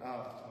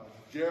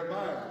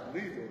Jeremiah, I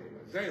believe it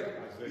was Isaiah.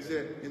 He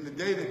said, in the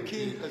day that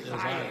King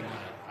Uzziah,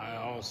 I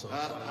also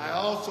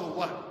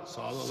what?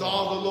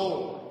 Saw the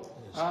Lord.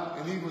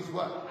 And he was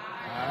what?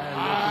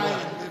 High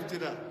and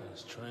lifted up.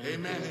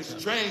 Amen. His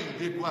train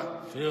did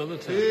what? Fill the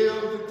temple.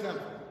 Fill the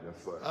temple. Yes,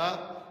 sir.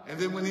 And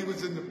then when he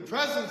was in the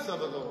presence of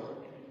the Lord,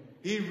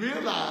 he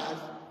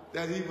realized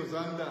that he was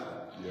undone.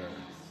 Yes.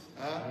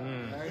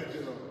 Thank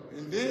you, Lord.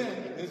 And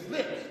then his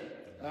lips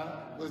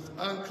was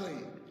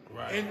unclean.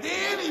 Right. And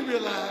then he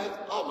realized,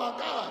 oh my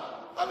God,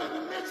 I'm in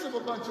the midst of a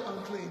bunch of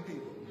unclean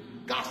people,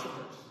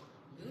 gossipers.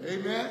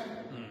 Amen.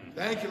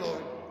 Thank you,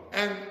 Lord.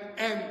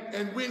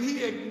 And when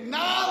he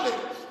acknowledged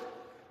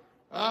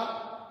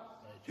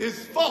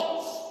his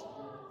faults,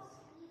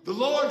 the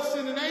Lord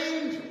sent an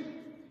angel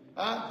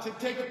to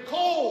take a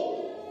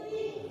coal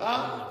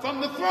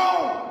from the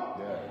throne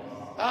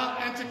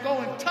and to go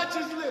and touch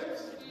his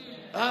lips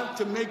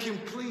to make him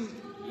clean.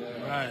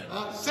 Right.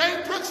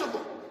 Same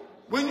principle.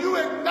 When you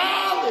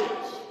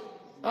acknowledge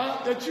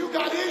that you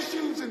got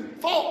issues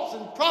and faults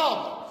and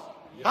problems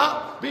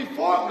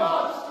before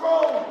God's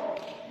throne,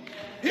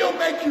 he'll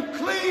make you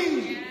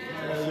clean.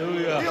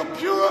 Hallelujah. He'll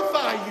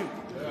purify you.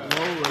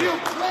 He'll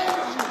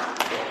cleanse you.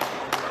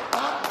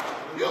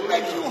 He'll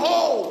make you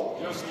whole.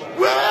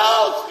 Where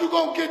else you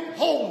going to get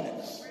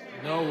wholeness?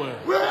 Nowhere.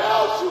 Where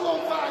else you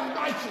going to find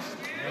righteousness?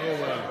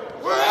 Nowhere.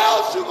 Where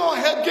else you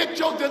going to get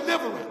your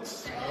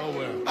deliverance?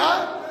 Nowhere.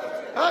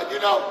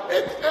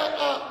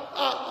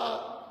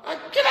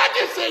 Can I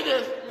just say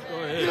this? Go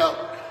ahead.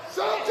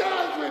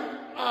 Sometimes when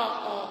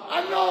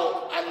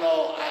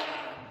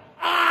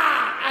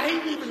I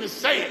hate even to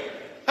say it,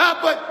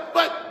 but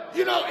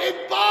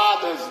it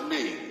bothers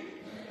me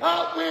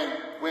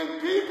when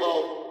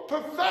people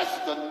profess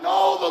to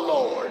know the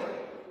Lord,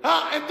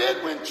 and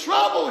then when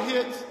trouble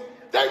hits,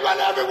 they run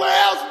everywhere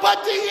else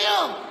but to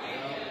Him.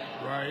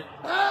 Right.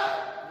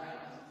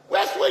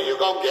 That's where you're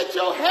going to get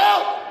your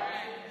help.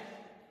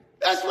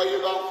 That's where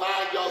you're going to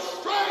find your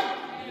strength.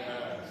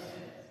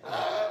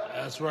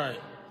 That's right.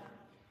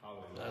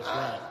 That's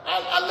right.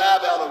 I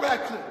love Elder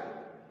Ratcliffe.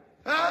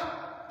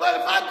 But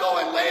if I go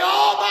and lay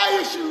all my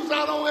issues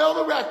out on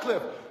Elder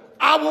Ratcliffe,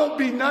 I won't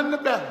be none the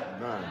better.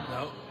 None.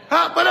 No.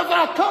 But if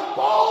I come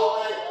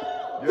boldly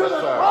to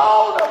the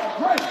throne of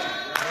grace,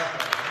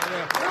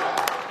 and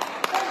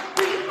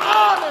be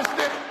honest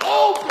and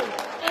open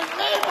and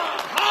lay my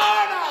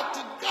heart out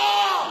to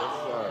God,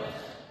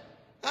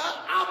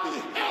 I'll be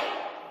helped.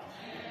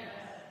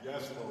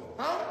 Yes, Lord.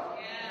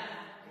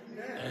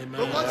 Amen.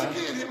 But once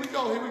again, here we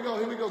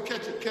go.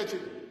 Catch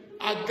it.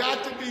 I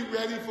got to be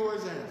ready for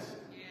his answer.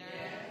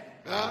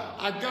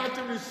 I got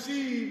to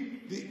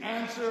receive the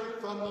answer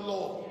from the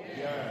Lord.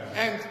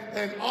 Yes.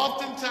 And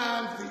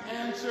oftentimes the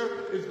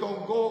answer is going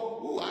to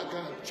go, I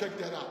got to check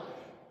that out.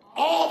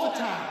 All the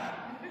time,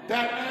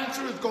 that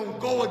answer is going to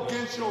go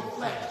against your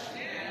flesh.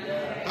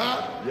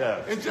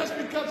 Yes. And just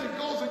because it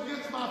goes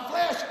against my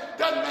flesh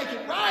doesn't make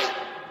it right.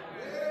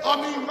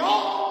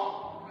 Wrong.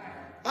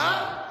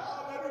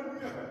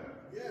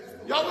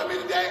 Y'all with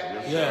me today?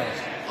 Yes.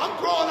 I'm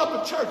growing up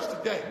a church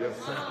today. Yes,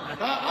 sir.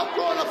 I'm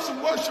growing up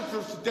some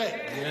worshipers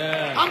today.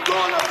 Yeah. I'm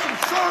growing up some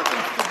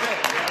servants today.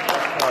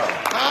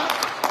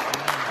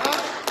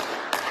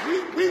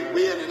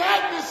 We in an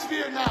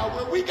atmosphere now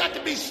where we got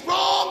to be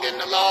strong in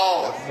the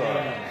Lord. Yes,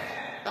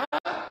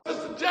 sir.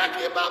 Sister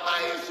Jackie about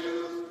my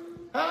issues,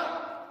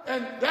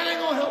 and that ain't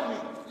gonna help me.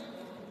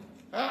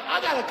 I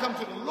gotta come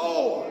to the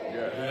Lord.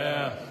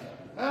 Yeah.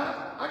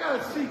 I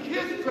gotta seek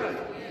His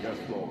presence. Yes,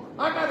 Lord.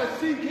 I gotta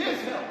seek His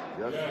help.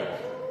 Yes,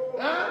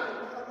 Lord.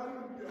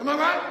 Am I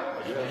right?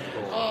 Yes,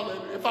 Lord.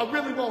 If I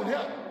really want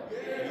help.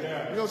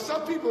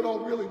 Some people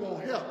don't really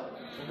want help.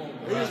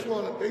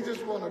 They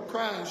just want to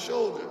cry and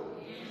shoulder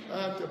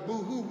to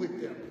boo-hoo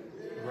with them.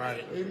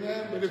 Right.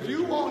 Amen. But if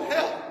you want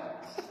help,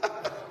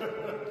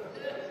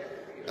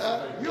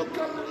 you'll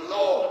come to the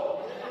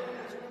Lord.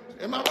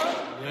 Am I right?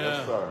 Yeah.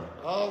 Yes, sir.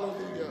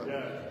 Hallelujah.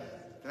 Yes.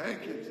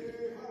 Thank you.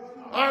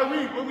 All right,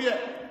 read. Where we at?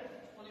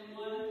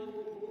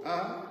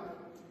 21.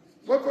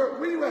 What verse?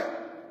 Where you at?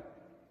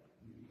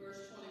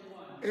 Verse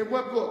 21. In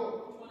what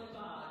book?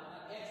 25.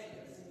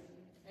 Exodus.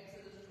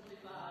 Exodus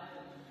 25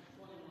 and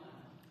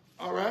 21.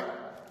 All right.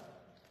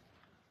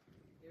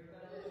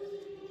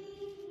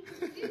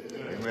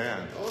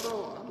 Amen. Hold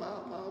on. I'm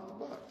out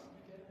the box.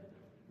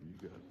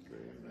 You got to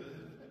say amen.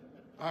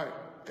 All right.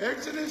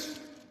 Exodus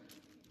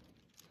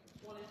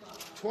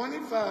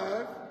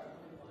 25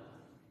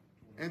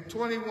 and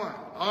 21.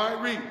 All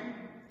right, read.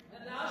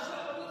 And thou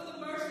shalt put the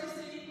mercy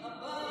seat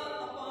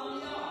above upon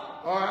the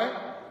ark. All right.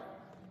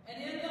 And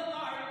in the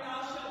ark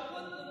thou shalt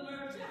put the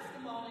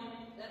testimony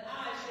that I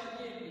shall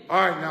give thee.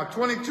 All right, now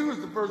 22 is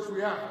the verse we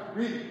have.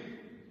 Read.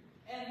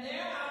 And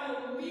there I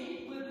will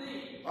meet with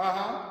thee.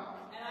 Uh-huh.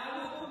 And I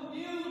will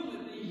commune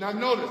with thee. Now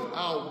notice,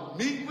 I'll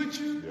meet with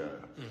you.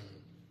 Yeah.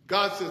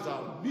 God says,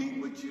 I'll meet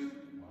with you.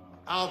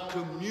 I'll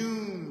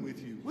commune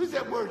with you. What does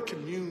that word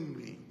commune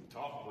mean?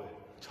 Talk with.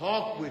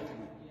 Talk with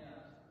you.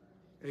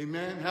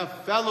 Amen.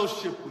 Have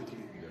fellowship with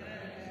you.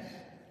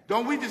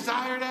 Don't we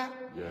desire that?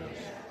 Yes.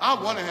 I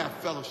want to have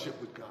fellowship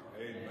with God.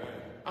 Amen.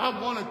 I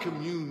want to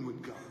commune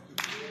with God.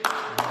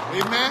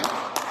 Amen.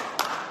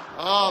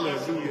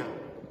 Hallelujah.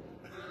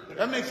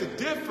 That makes a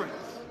difference.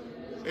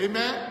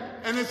 Amen.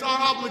 And it's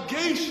our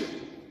obligation.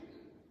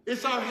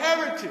 It's our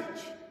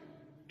heritage.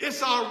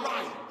 It's our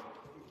right.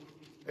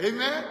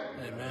 Amen.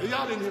 Amen.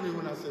 Y'all didn't hear me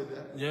when I said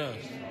that. Yes.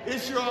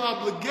 It's your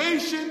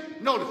obligation.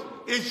 Notice,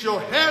 it's your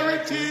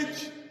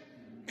heritage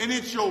and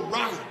it's your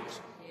right.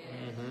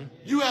 Mm-hmm.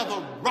 You have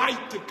a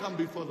right to come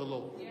before the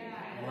Lord.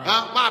 Right.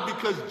 Why?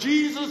 Because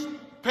Jesus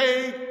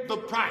paid the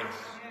price.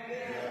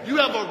 You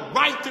have a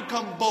right to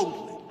come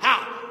boldly.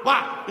 How?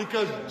 Why?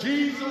 Because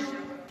Jesus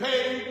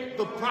paid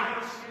the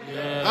price.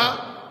 Yeah.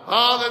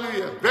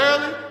 Hallelujah.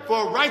 Verily,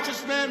 for a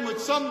righteous man would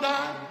some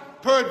die.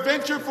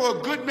 Peradventure, for a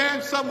good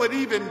man, some would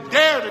even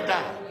dare to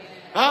die.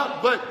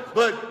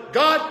 But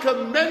God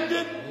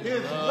commended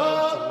his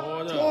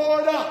love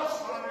toward us.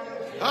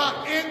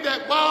 In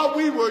that while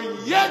we were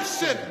yet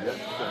sinners,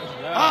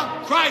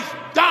 Christ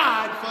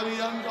died for the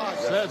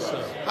ungodly. Said so.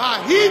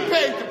 He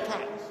paid the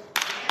price.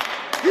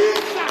 He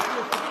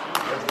sacrificed.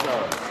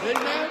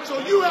 Amen. So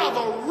you have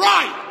a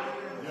right.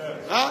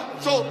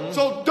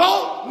 So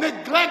don't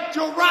neglect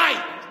your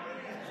right.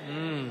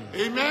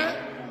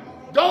 Amen.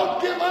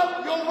 Don't give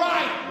up your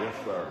right. Yes,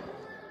 sir.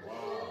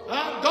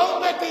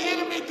 Don't let the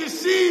enemy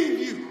deceive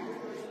you.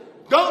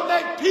 Don't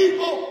let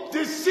people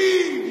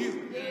deceive you.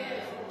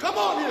 Come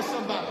on here,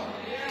 somebody.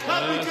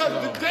 Because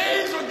the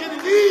days are getting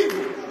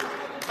evil.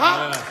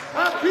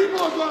 People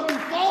are going to be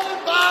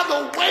falling by the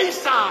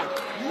wayside.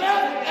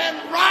 Left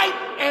and right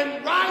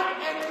and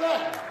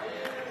left.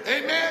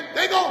 Amen.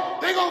 They're going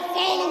to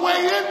fall away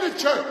in the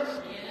church.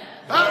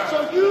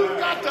 So you've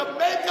got to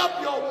make up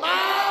your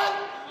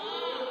mind.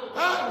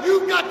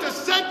 You've got to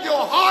set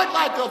your heart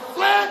like a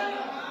flint.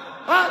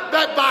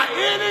 That by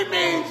any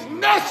means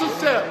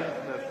necessary,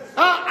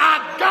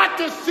 I got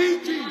to see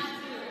Jesus.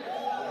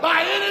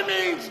 By any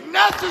means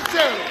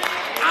necessary,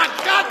 I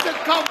got to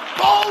come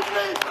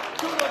boldly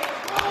to the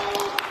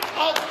throne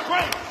of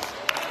grace.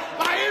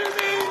 By any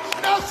means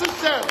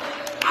necessary,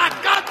 I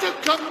got to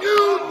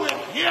commune with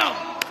him.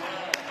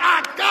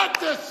 I got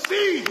to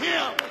see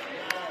him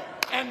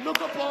and look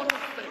upon his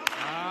face.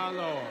 My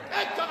Lord.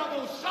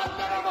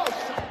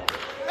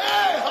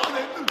 Hey,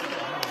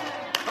 hallelujah.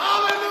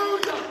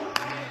 Hallelujah.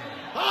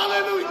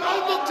 Hallelujah.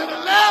 Don't look to the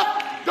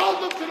left.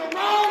 Don't look to the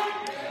right.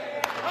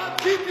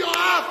 Keep your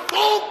eye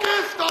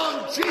focused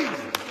on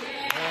Jesus.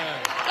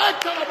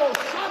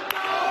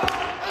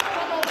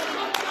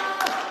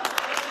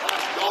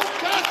 Don't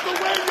cast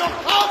away your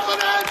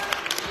confidence,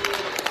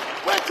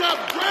 which have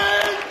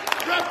great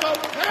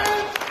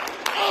recompense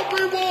of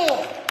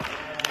reward.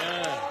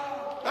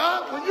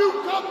 When you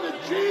come to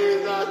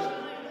Jesus,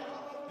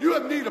 you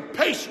have need of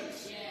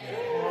patience.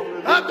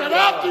 That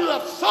after you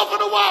have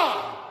suffered a while,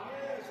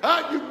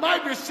 you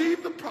might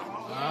receive the promise.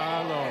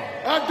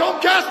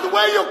 Don't cast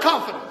away your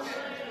confidence.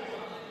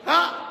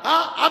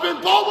 I've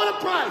been bought with a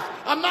price.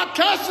 I'm not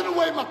casting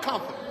away my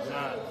confidence.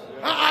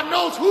 I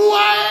know who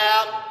I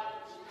am.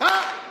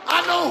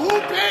 I know who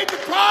paid the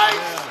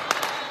price.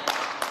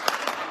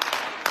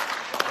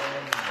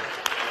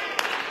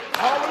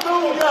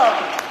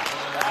 Hallelujah.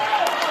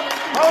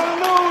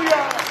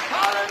 Hallelujah.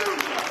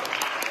 Hallelujah.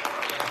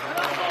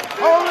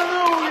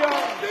 Hallelujah.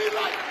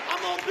 I'm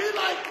going to be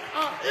like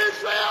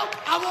Israel.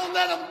 I won't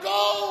let him go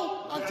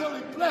until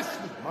he bless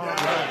me.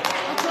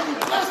 Until he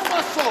bless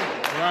my soul.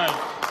 Right.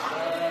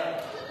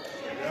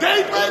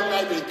 Daybreak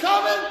may be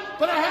coming,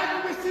 but I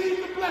haven't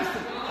received the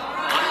blessing.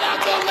 I'm not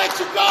going to let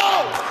you go.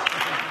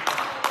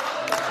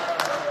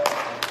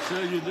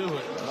 Till you do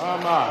it. How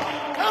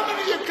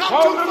many of you come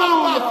too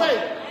far by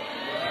faith?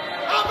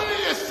 How many of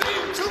you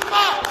seen too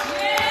much?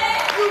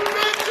 You've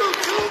been through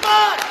too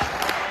much.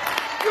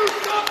 You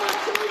suffered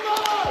too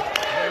much.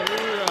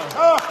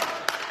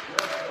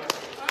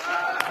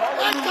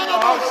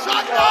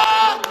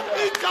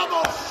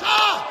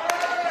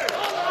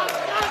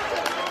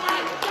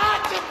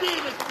 Be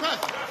in his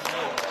presence.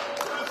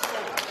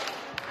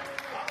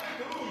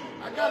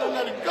 I gotta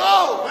let it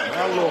go.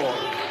 My Lord.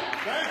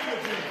 Thank you,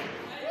 Jesus.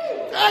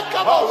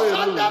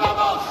 Hallelujah.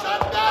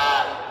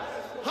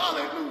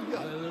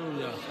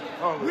 Hallelujah.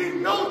 We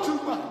know too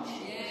much.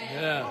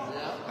 Yeah.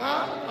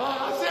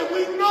 I said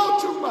we know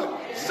too much.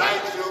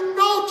 Saints, you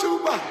know too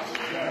much.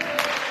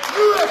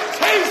 You have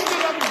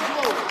tasted of his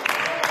glory.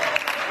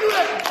 You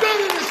have been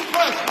in his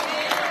presence.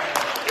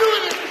 You're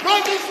in his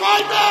presence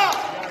right now.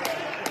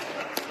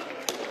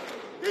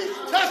 He's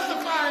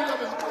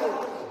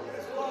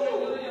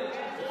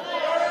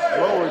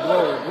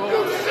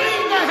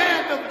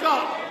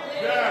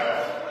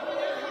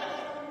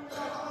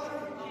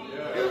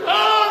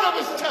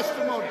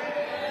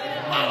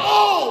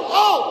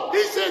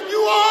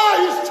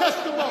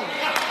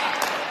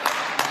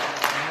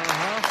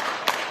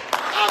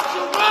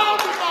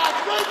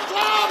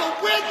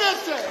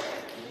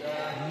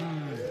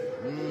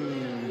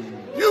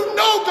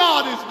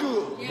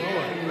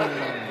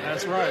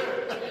That's right.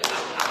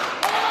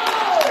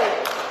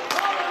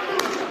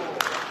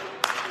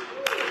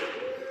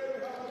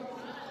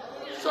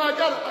 So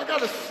I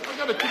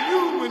gotta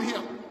commune with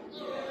him.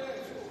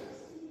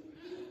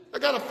 I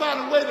gotta find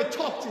a way to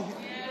talk to him.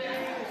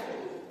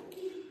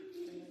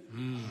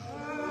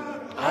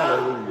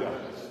 Hallelujah.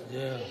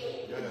 Yeah.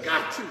 I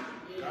got to.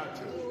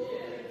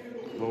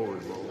 Glory,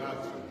 Lord.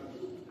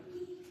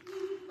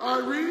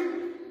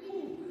 Irene,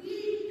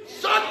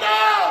 shut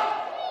down.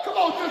 Come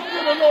on, just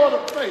give the Lord a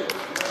praise.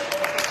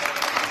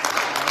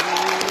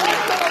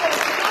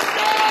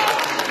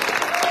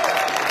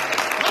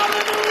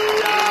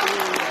 Hallelujah.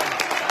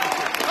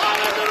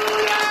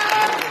 Hallelujah.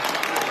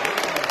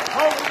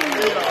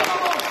 Hallelujah.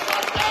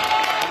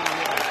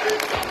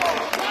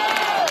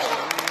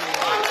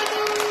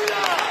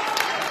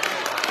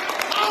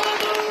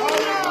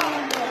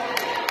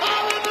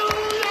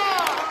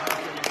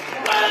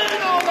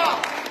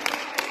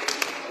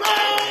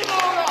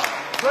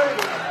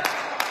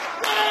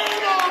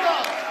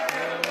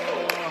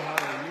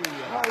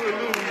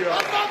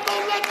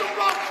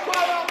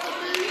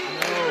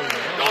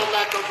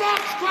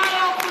 Rocks cry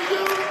out for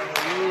you.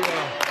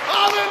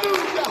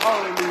 Hallelujah.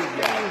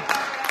 Hallelujah.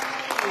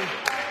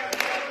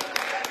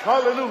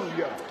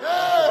 Hallelujah.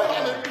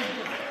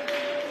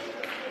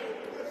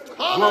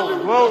 Hallelujah. Glory,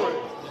 glory.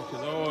 Thank you,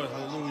 Lord.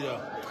 Hallelujah.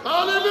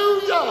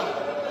 Hallelujah.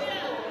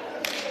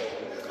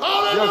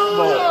 Hallelujah. Yes,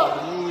 Lord.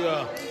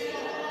 Hallelujah.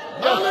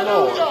 Yes,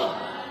 Lord. Hallelujah.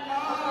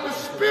 The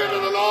Spirit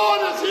of the Lord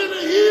is here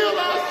to heal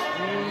us.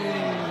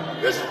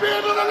 The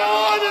Spirit of the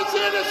Lord is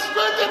here to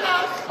strengthen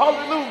us.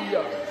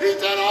 Hallelujah. He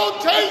said, oh,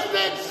 taste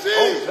and see.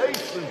 Oh,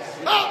 taste and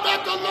see.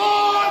 That the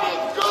Lord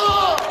is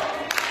good.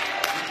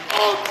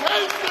 Oh,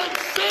 taste and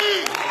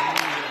see.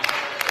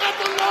 That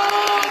the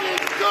Lord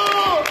is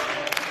good.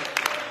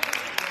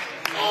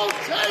 Oh,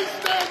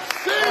 taste and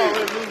see.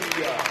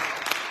 Hallelujah.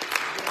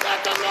 That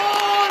the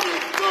Lord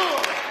is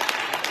good.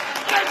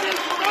 And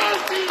his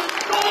mercy is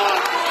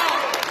good for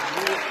us.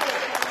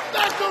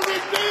 That the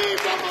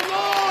redeemed of the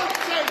Lord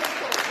say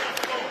so.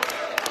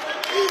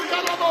 He's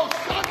gonna go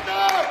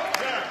Sunday.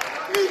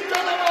 He's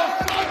gonna go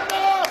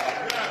Sunday.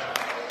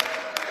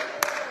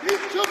 He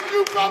took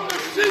you from the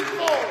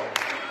sheepfold.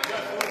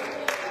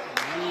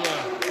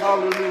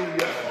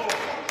 Hallelujah.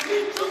 He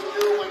took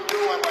you when you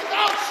were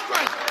without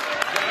strength.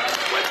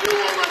 When you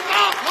were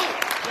without hope.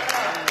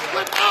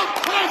 Without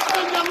Christ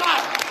in your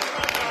life.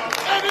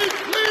 And he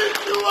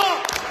cleaned you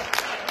up.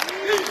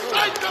 He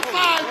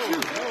sanctified you.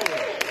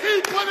 He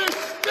put his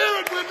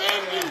spirit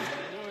within you.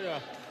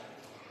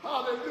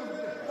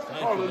 Hallelujah.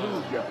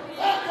 Hallelujah.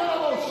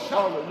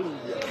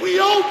 Hallelujah. We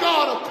owe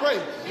God a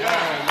praise. We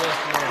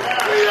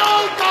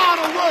owe God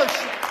a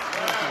worship.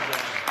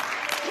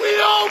 We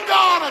owe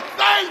God a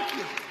thank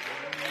you.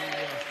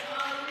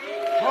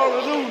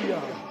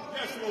 Hallelujah.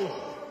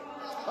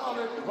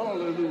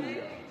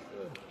 Hallelujah.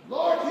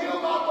 Lord, heal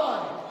my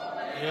body.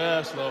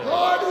 Yes, Lord.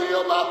 Lord,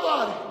 heal my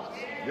body.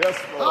 Yes,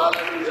 Lord.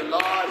 Hallelujah.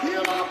 Lord,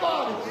 heal our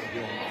bodies.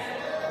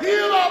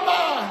 Heal our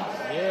minds.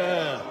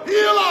 Yeah.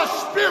 Heal our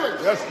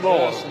spirits. Yes,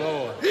 Lord. Yes,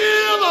 Lord.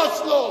 Heal us,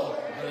 Lord.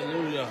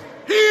 Hallelujah.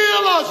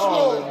 Heal us,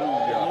 Lord.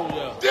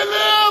 Hallelujah.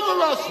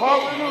 Deliver us,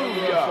 Lord.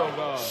 Hallelujah. Oh,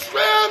 God.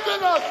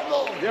 Strengthen us,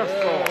 Lord. Yes,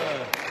 Lord.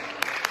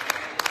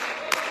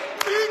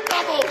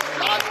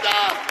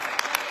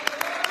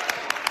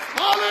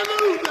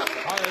 Hallelujah.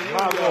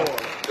 My Lord.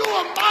 Do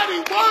a mighty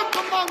work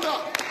among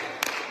us.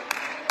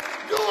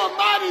 Do a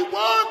mighty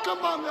work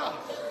among us.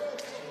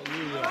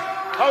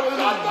 Hallelujah.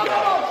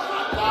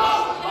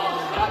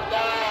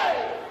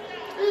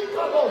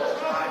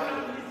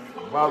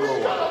 My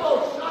Lord.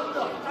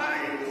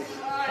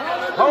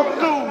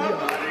 Hallelujah.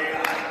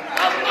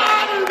 A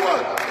mighty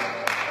work.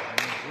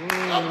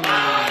 A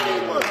mighty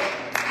work.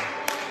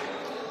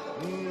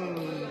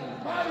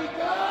 Mighty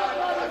God,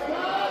 mighty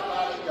God,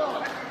 mighty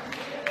God.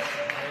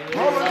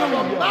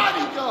 Hallelujah.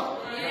 Mighty God.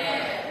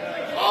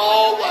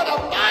 Oh, what a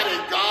mighty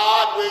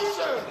God we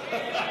serve.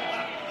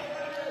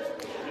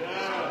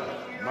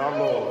 My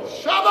Lord.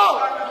 Shabbat.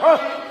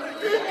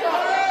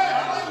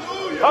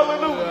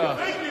 Hallelujah.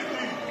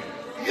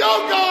 Your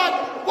God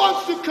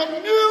wants to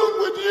commune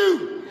with you.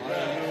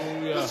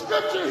 Hallelujah. The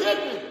scripture hit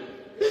me.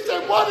 He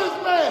said, what is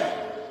man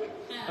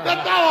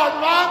that thou art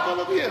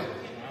mindful of him?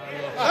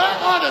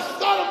 Or the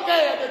son of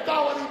man that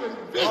thou art even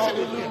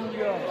visiting him?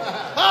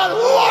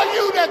 Who are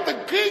you that the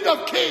King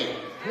of Kings,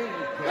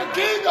 the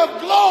King of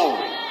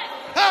Glory,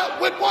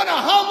 would want to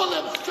humble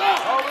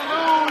himself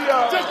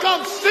to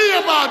come see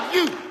about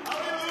you?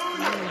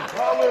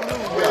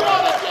 Hallelujah. We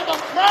ought to give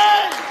him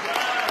praise.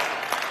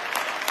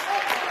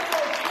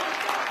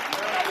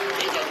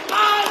 He's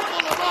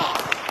mindful of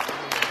us.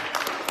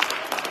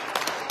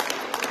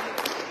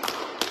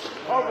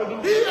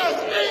 Hallelujah. He has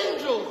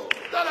angels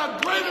that are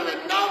greater in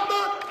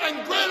number and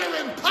greater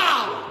in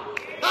power.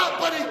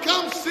 But he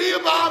comes see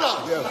about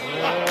us. Yes.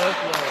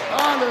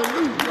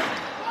 Hallelujah.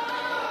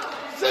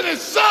 Sent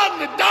his son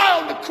to die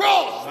on the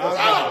cross. My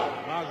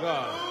God. My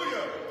God.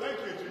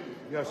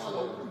 Yes,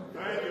 Lord.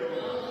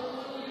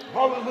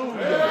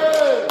 Hallelujah.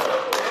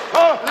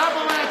 And I'm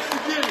going to ask you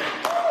again.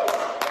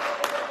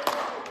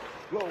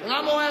 And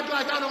I'm going to act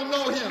like I don't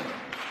know him.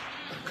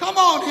 Come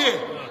on here.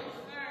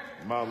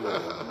 My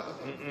Lord.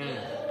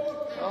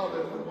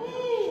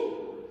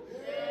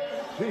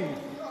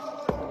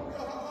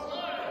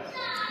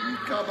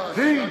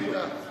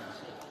 Jesus.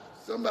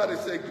 Somebody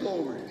say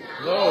glory.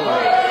 Glory.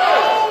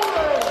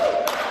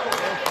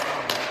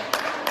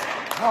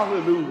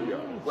 Hallelujah.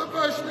 What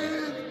verse we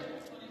in?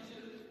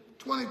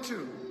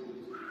 22.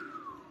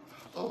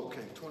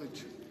 Okay,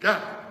 22.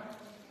 Got it.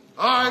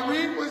 All right,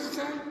 read. What's it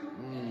saying?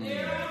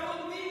 There I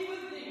will be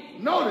with thee.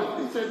 Notice,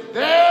 he said,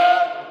 there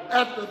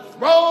at the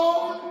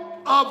throne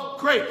of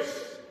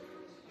grace.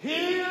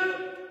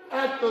 Here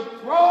at the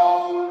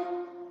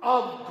throne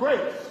of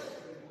grace.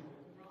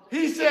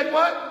 He said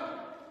what?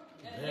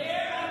 And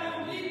there I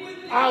will meet with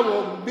thee. I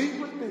will meet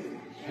with thee.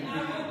 And I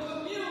will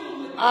commune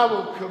with thee. I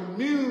will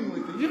commune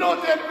with thee. You know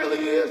what that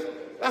really is?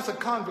 That's a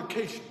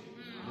convocation.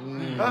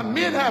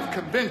 Men have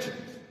conventions.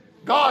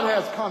 God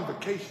has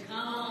convocation.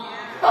 Wow.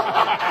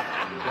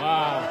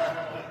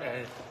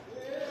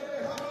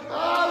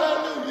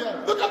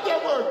 Hallelujah. Look up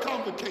that word,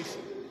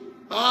 convocation.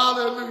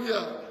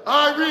 Hallelujah.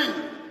 I read.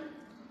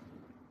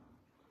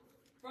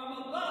 From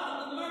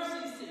above the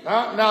mercy seat.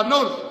 Now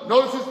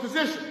notice his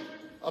position.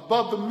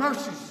 Above the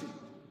mercy seat.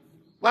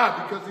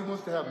 Why? Because he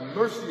wants to have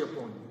mercy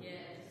upon you. Yes.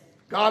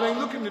 God ain't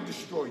looking to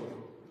destroy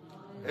you.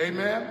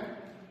 Amen.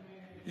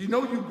 You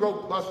know you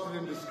broke, busted,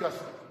 and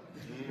disgusted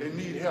and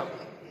need help.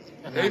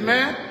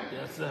 Amen.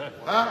 Yes, sir.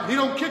 He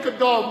don't kick a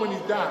dog when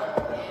he's dying.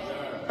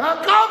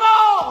 Come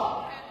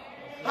on.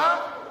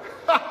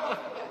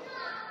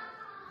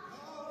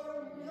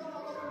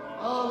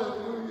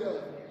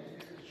 Hallelujah.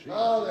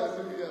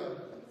 Hallelujah.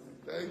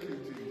 Thank you,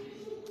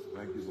 Jesus.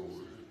 Thank you, Lord.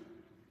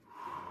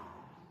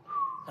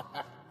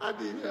 I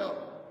need help.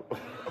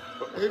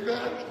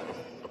 Amen.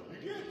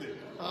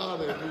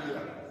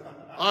 Hallelujah.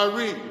 I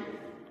read.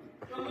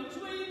 From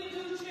between the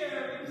two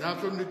cherubims. Now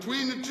from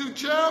between the two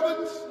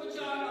cherubims. Which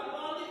are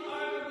upon the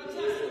ark of the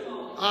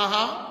testimony.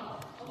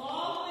 Of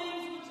all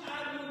things which I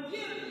will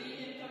give thee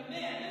in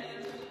commandment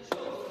unto the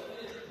children of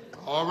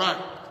Israel. All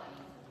right.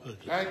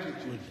 Thank you,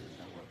 Jesus.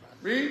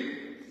 Read.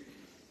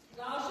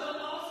 Thou shalt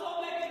also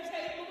make a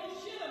table of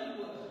shittim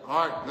wood.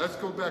 All right, let's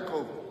go back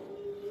over.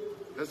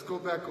 Let's go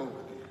back over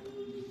there.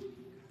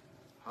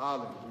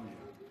 Hallelujah.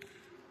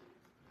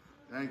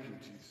 Thank you,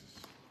 Jesus.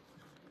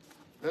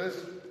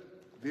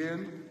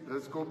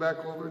 Let's go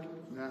back over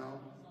now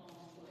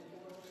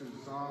to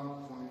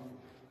Psalm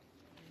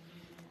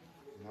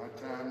 20. My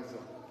time is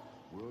up.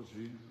 Well,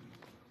 Jesus.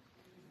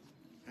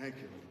 Thank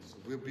you, Lord. So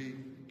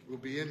we'll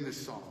be in this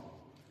song.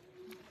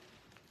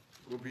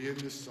 We'll be in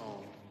this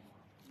song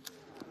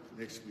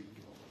next week.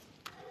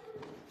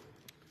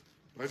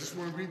 I just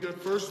want to read that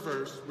first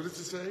verse. What does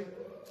it say?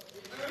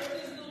 The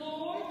earth is the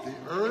Lord's. The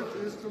earth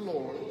is the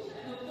Lord's.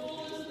 And the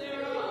fullness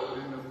thereof.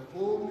 And the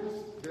fullness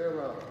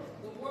thereof.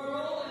 The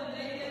world and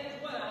they that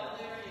dwell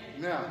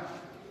therein. Now,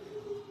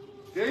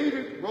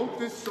 David wrote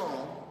this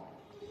song.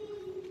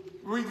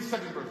 Read the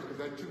second verse,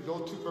 because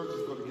those two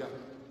verses go together.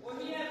 For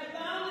he hath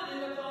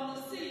founded it upon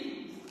the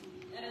seas,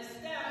 and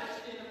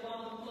established it upon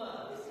the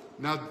floods.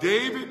 Now,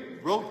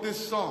 David wrote this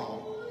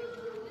song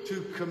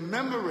to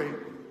commemorate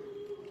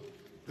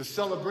the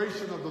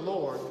celebration of the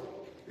Lord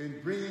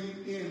in bringing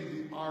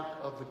in the Ark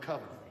of the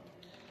Covenant.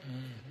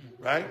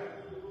 Right?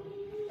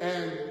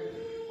 And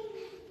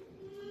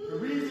the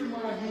reason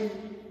why he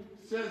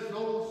says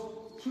those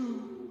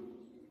two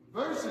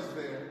verses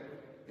there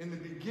in the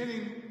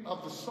beginning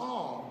of the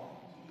song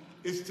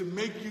is to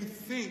make you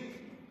think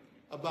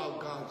about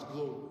God's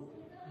glory.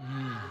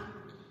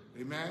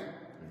 Amen?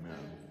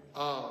 Amen.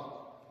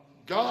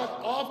 God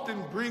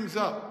often brings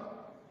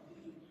up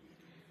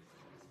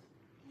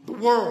the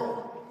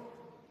world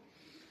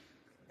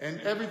and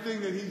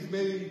everything that he's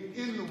made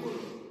in the world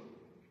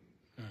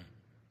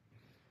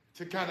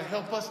to kind of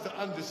help us to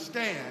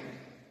understand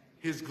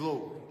his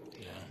glory.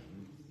 Yeah.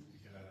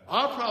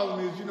 Our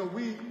problem is,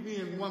 we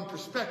in one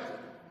perspective.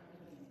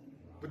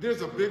 But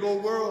there's a big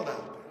old world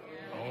out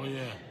there. Oh,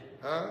 yeah.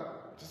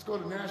 Just go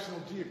to National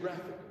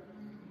Geographic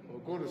or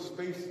go to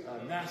space,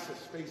 NASA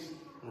space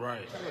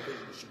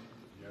television show.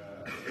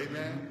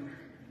 Amen.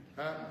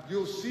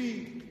 You'll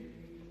see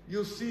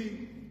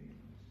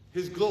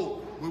his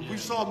glory. What we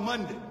saw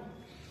Monday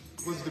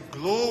was the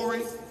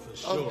glory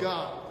of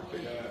God.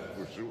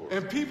 For sure.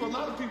 And a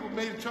lot of people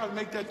try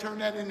to turn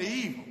that into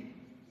evil.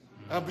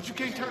 But you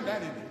can't turn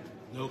that into evil.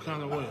 No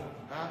kind of way.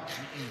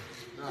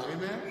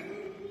 Amen.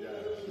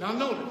 Now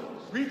notice,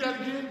 read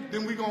that again,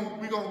 then we're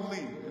gonna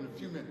leave in a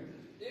few minutes.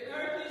 The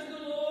earth is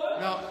the Lord.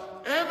 Now,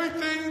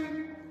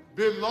 everything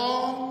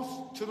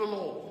belongs to the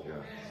Lord.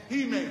 Yeah.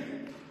 He made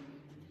it.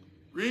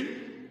 Read.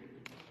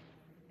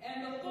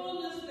 And the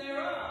fullness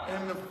thereof.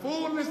 And the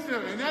fullness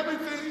thereof, and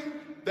everything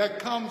that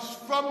comes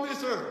from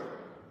this earth,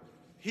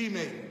 he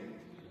made it.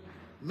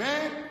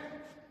 Man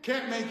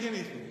can't make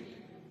anything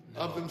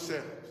of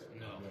themselves.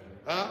 No.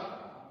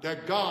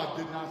 That God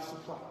did not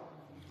supply.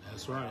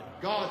 That's right.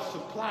 God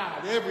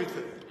supplied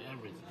everything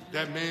Everything.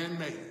 that man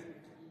made.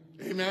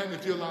 Amen.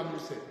 If you allow me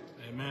to say it.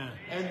 Amen.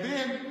 And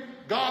then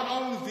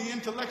God owns the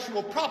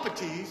intellectual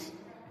properties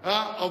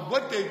of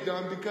what they've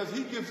done because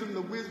he gives them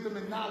the wisdom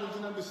and knowledge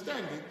and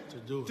understanding to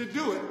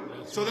do it.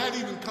 So that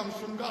even comes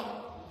from God.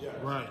 Yeah.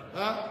 Right.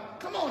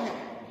 Come on here.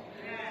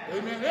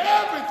 Amen.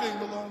 Everything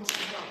belongs to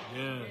God.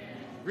 Yeah.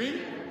 Read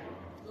it.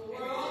 The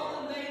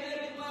world and they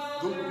that dwell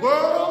The therein.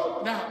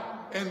 world now,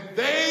 and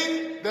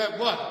they that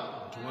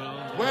what?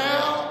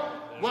 Dwell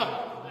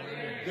what?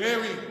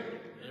 Therein.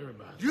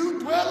 Everybody. You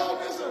dwell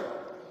on this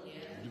earth.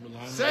 You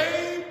belong.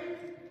 Saved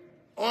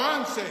or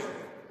unsaved,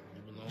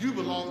 you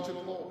belong to the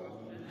Lord.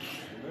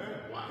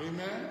 Wow.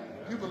 Amen.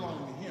 You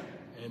belong to him.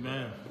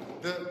 Amen.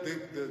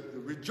 The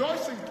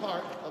rejoicing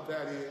part of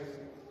that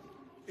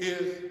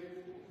is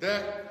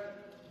that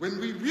when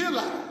we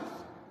realize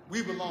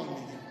we belong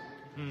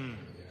to him.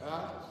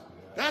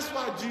 That's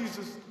why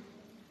Jesus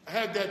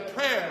had that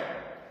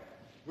prayer,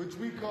 which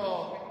we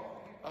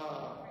call,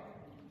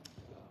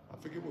 I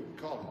forget what we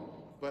call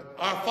it, but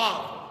our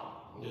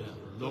Father,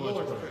 the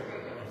Lord's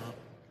Prayer,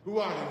 who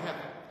art in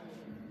heaven.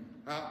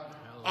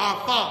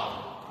 Our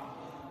Father,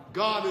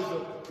 God is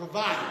a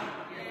provider.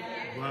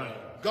 Right.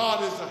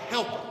 God is a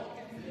helper.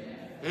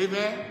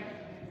 Amen.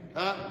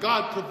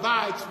 God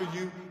provides for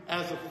you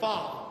as a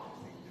father.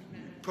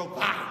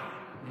 Provider.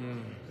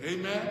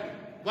 Amen.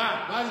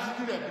 Why? Why does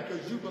he do that?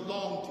 Because you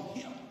belong to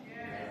him.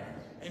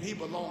 And he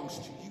belongs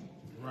to you.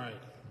 Right.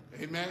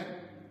 Amen.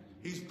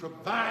 He's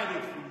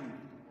provided for you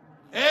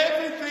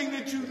everything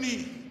that you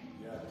need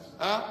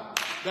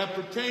that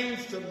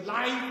pertains to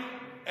life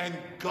and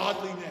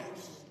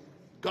godliness.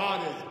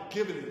 God has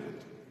given it unto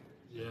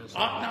you. Yes.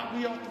 Ought not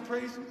we ought to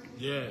praise him?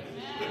 Yeah.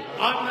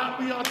 Ought not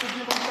we ought to give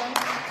him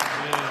thanks?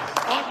 Yes.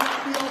 Ought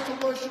not we ought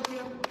to worship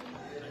him?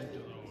 Thank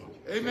you, Lord.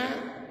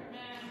 Amen?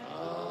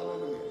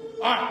 Hallelujah.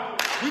 All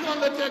right, we're going to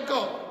let that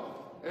go.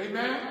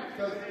 Amen?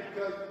 Because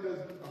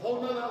a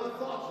whole nother other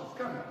thoughts is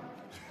coming.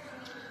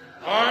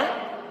 All right?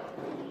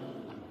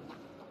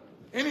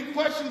 Any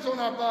questions on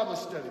our Bible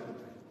study today?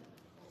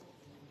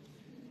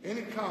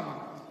 Any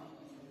comments?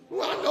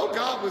 Well, I know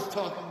God was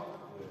talking.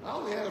 I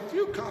only had a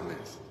few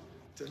comments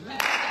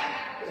tonight.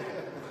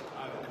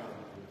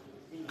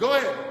 Go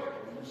ahead.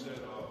 You said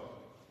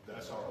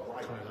that's our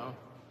right.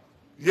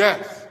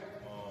 Yes.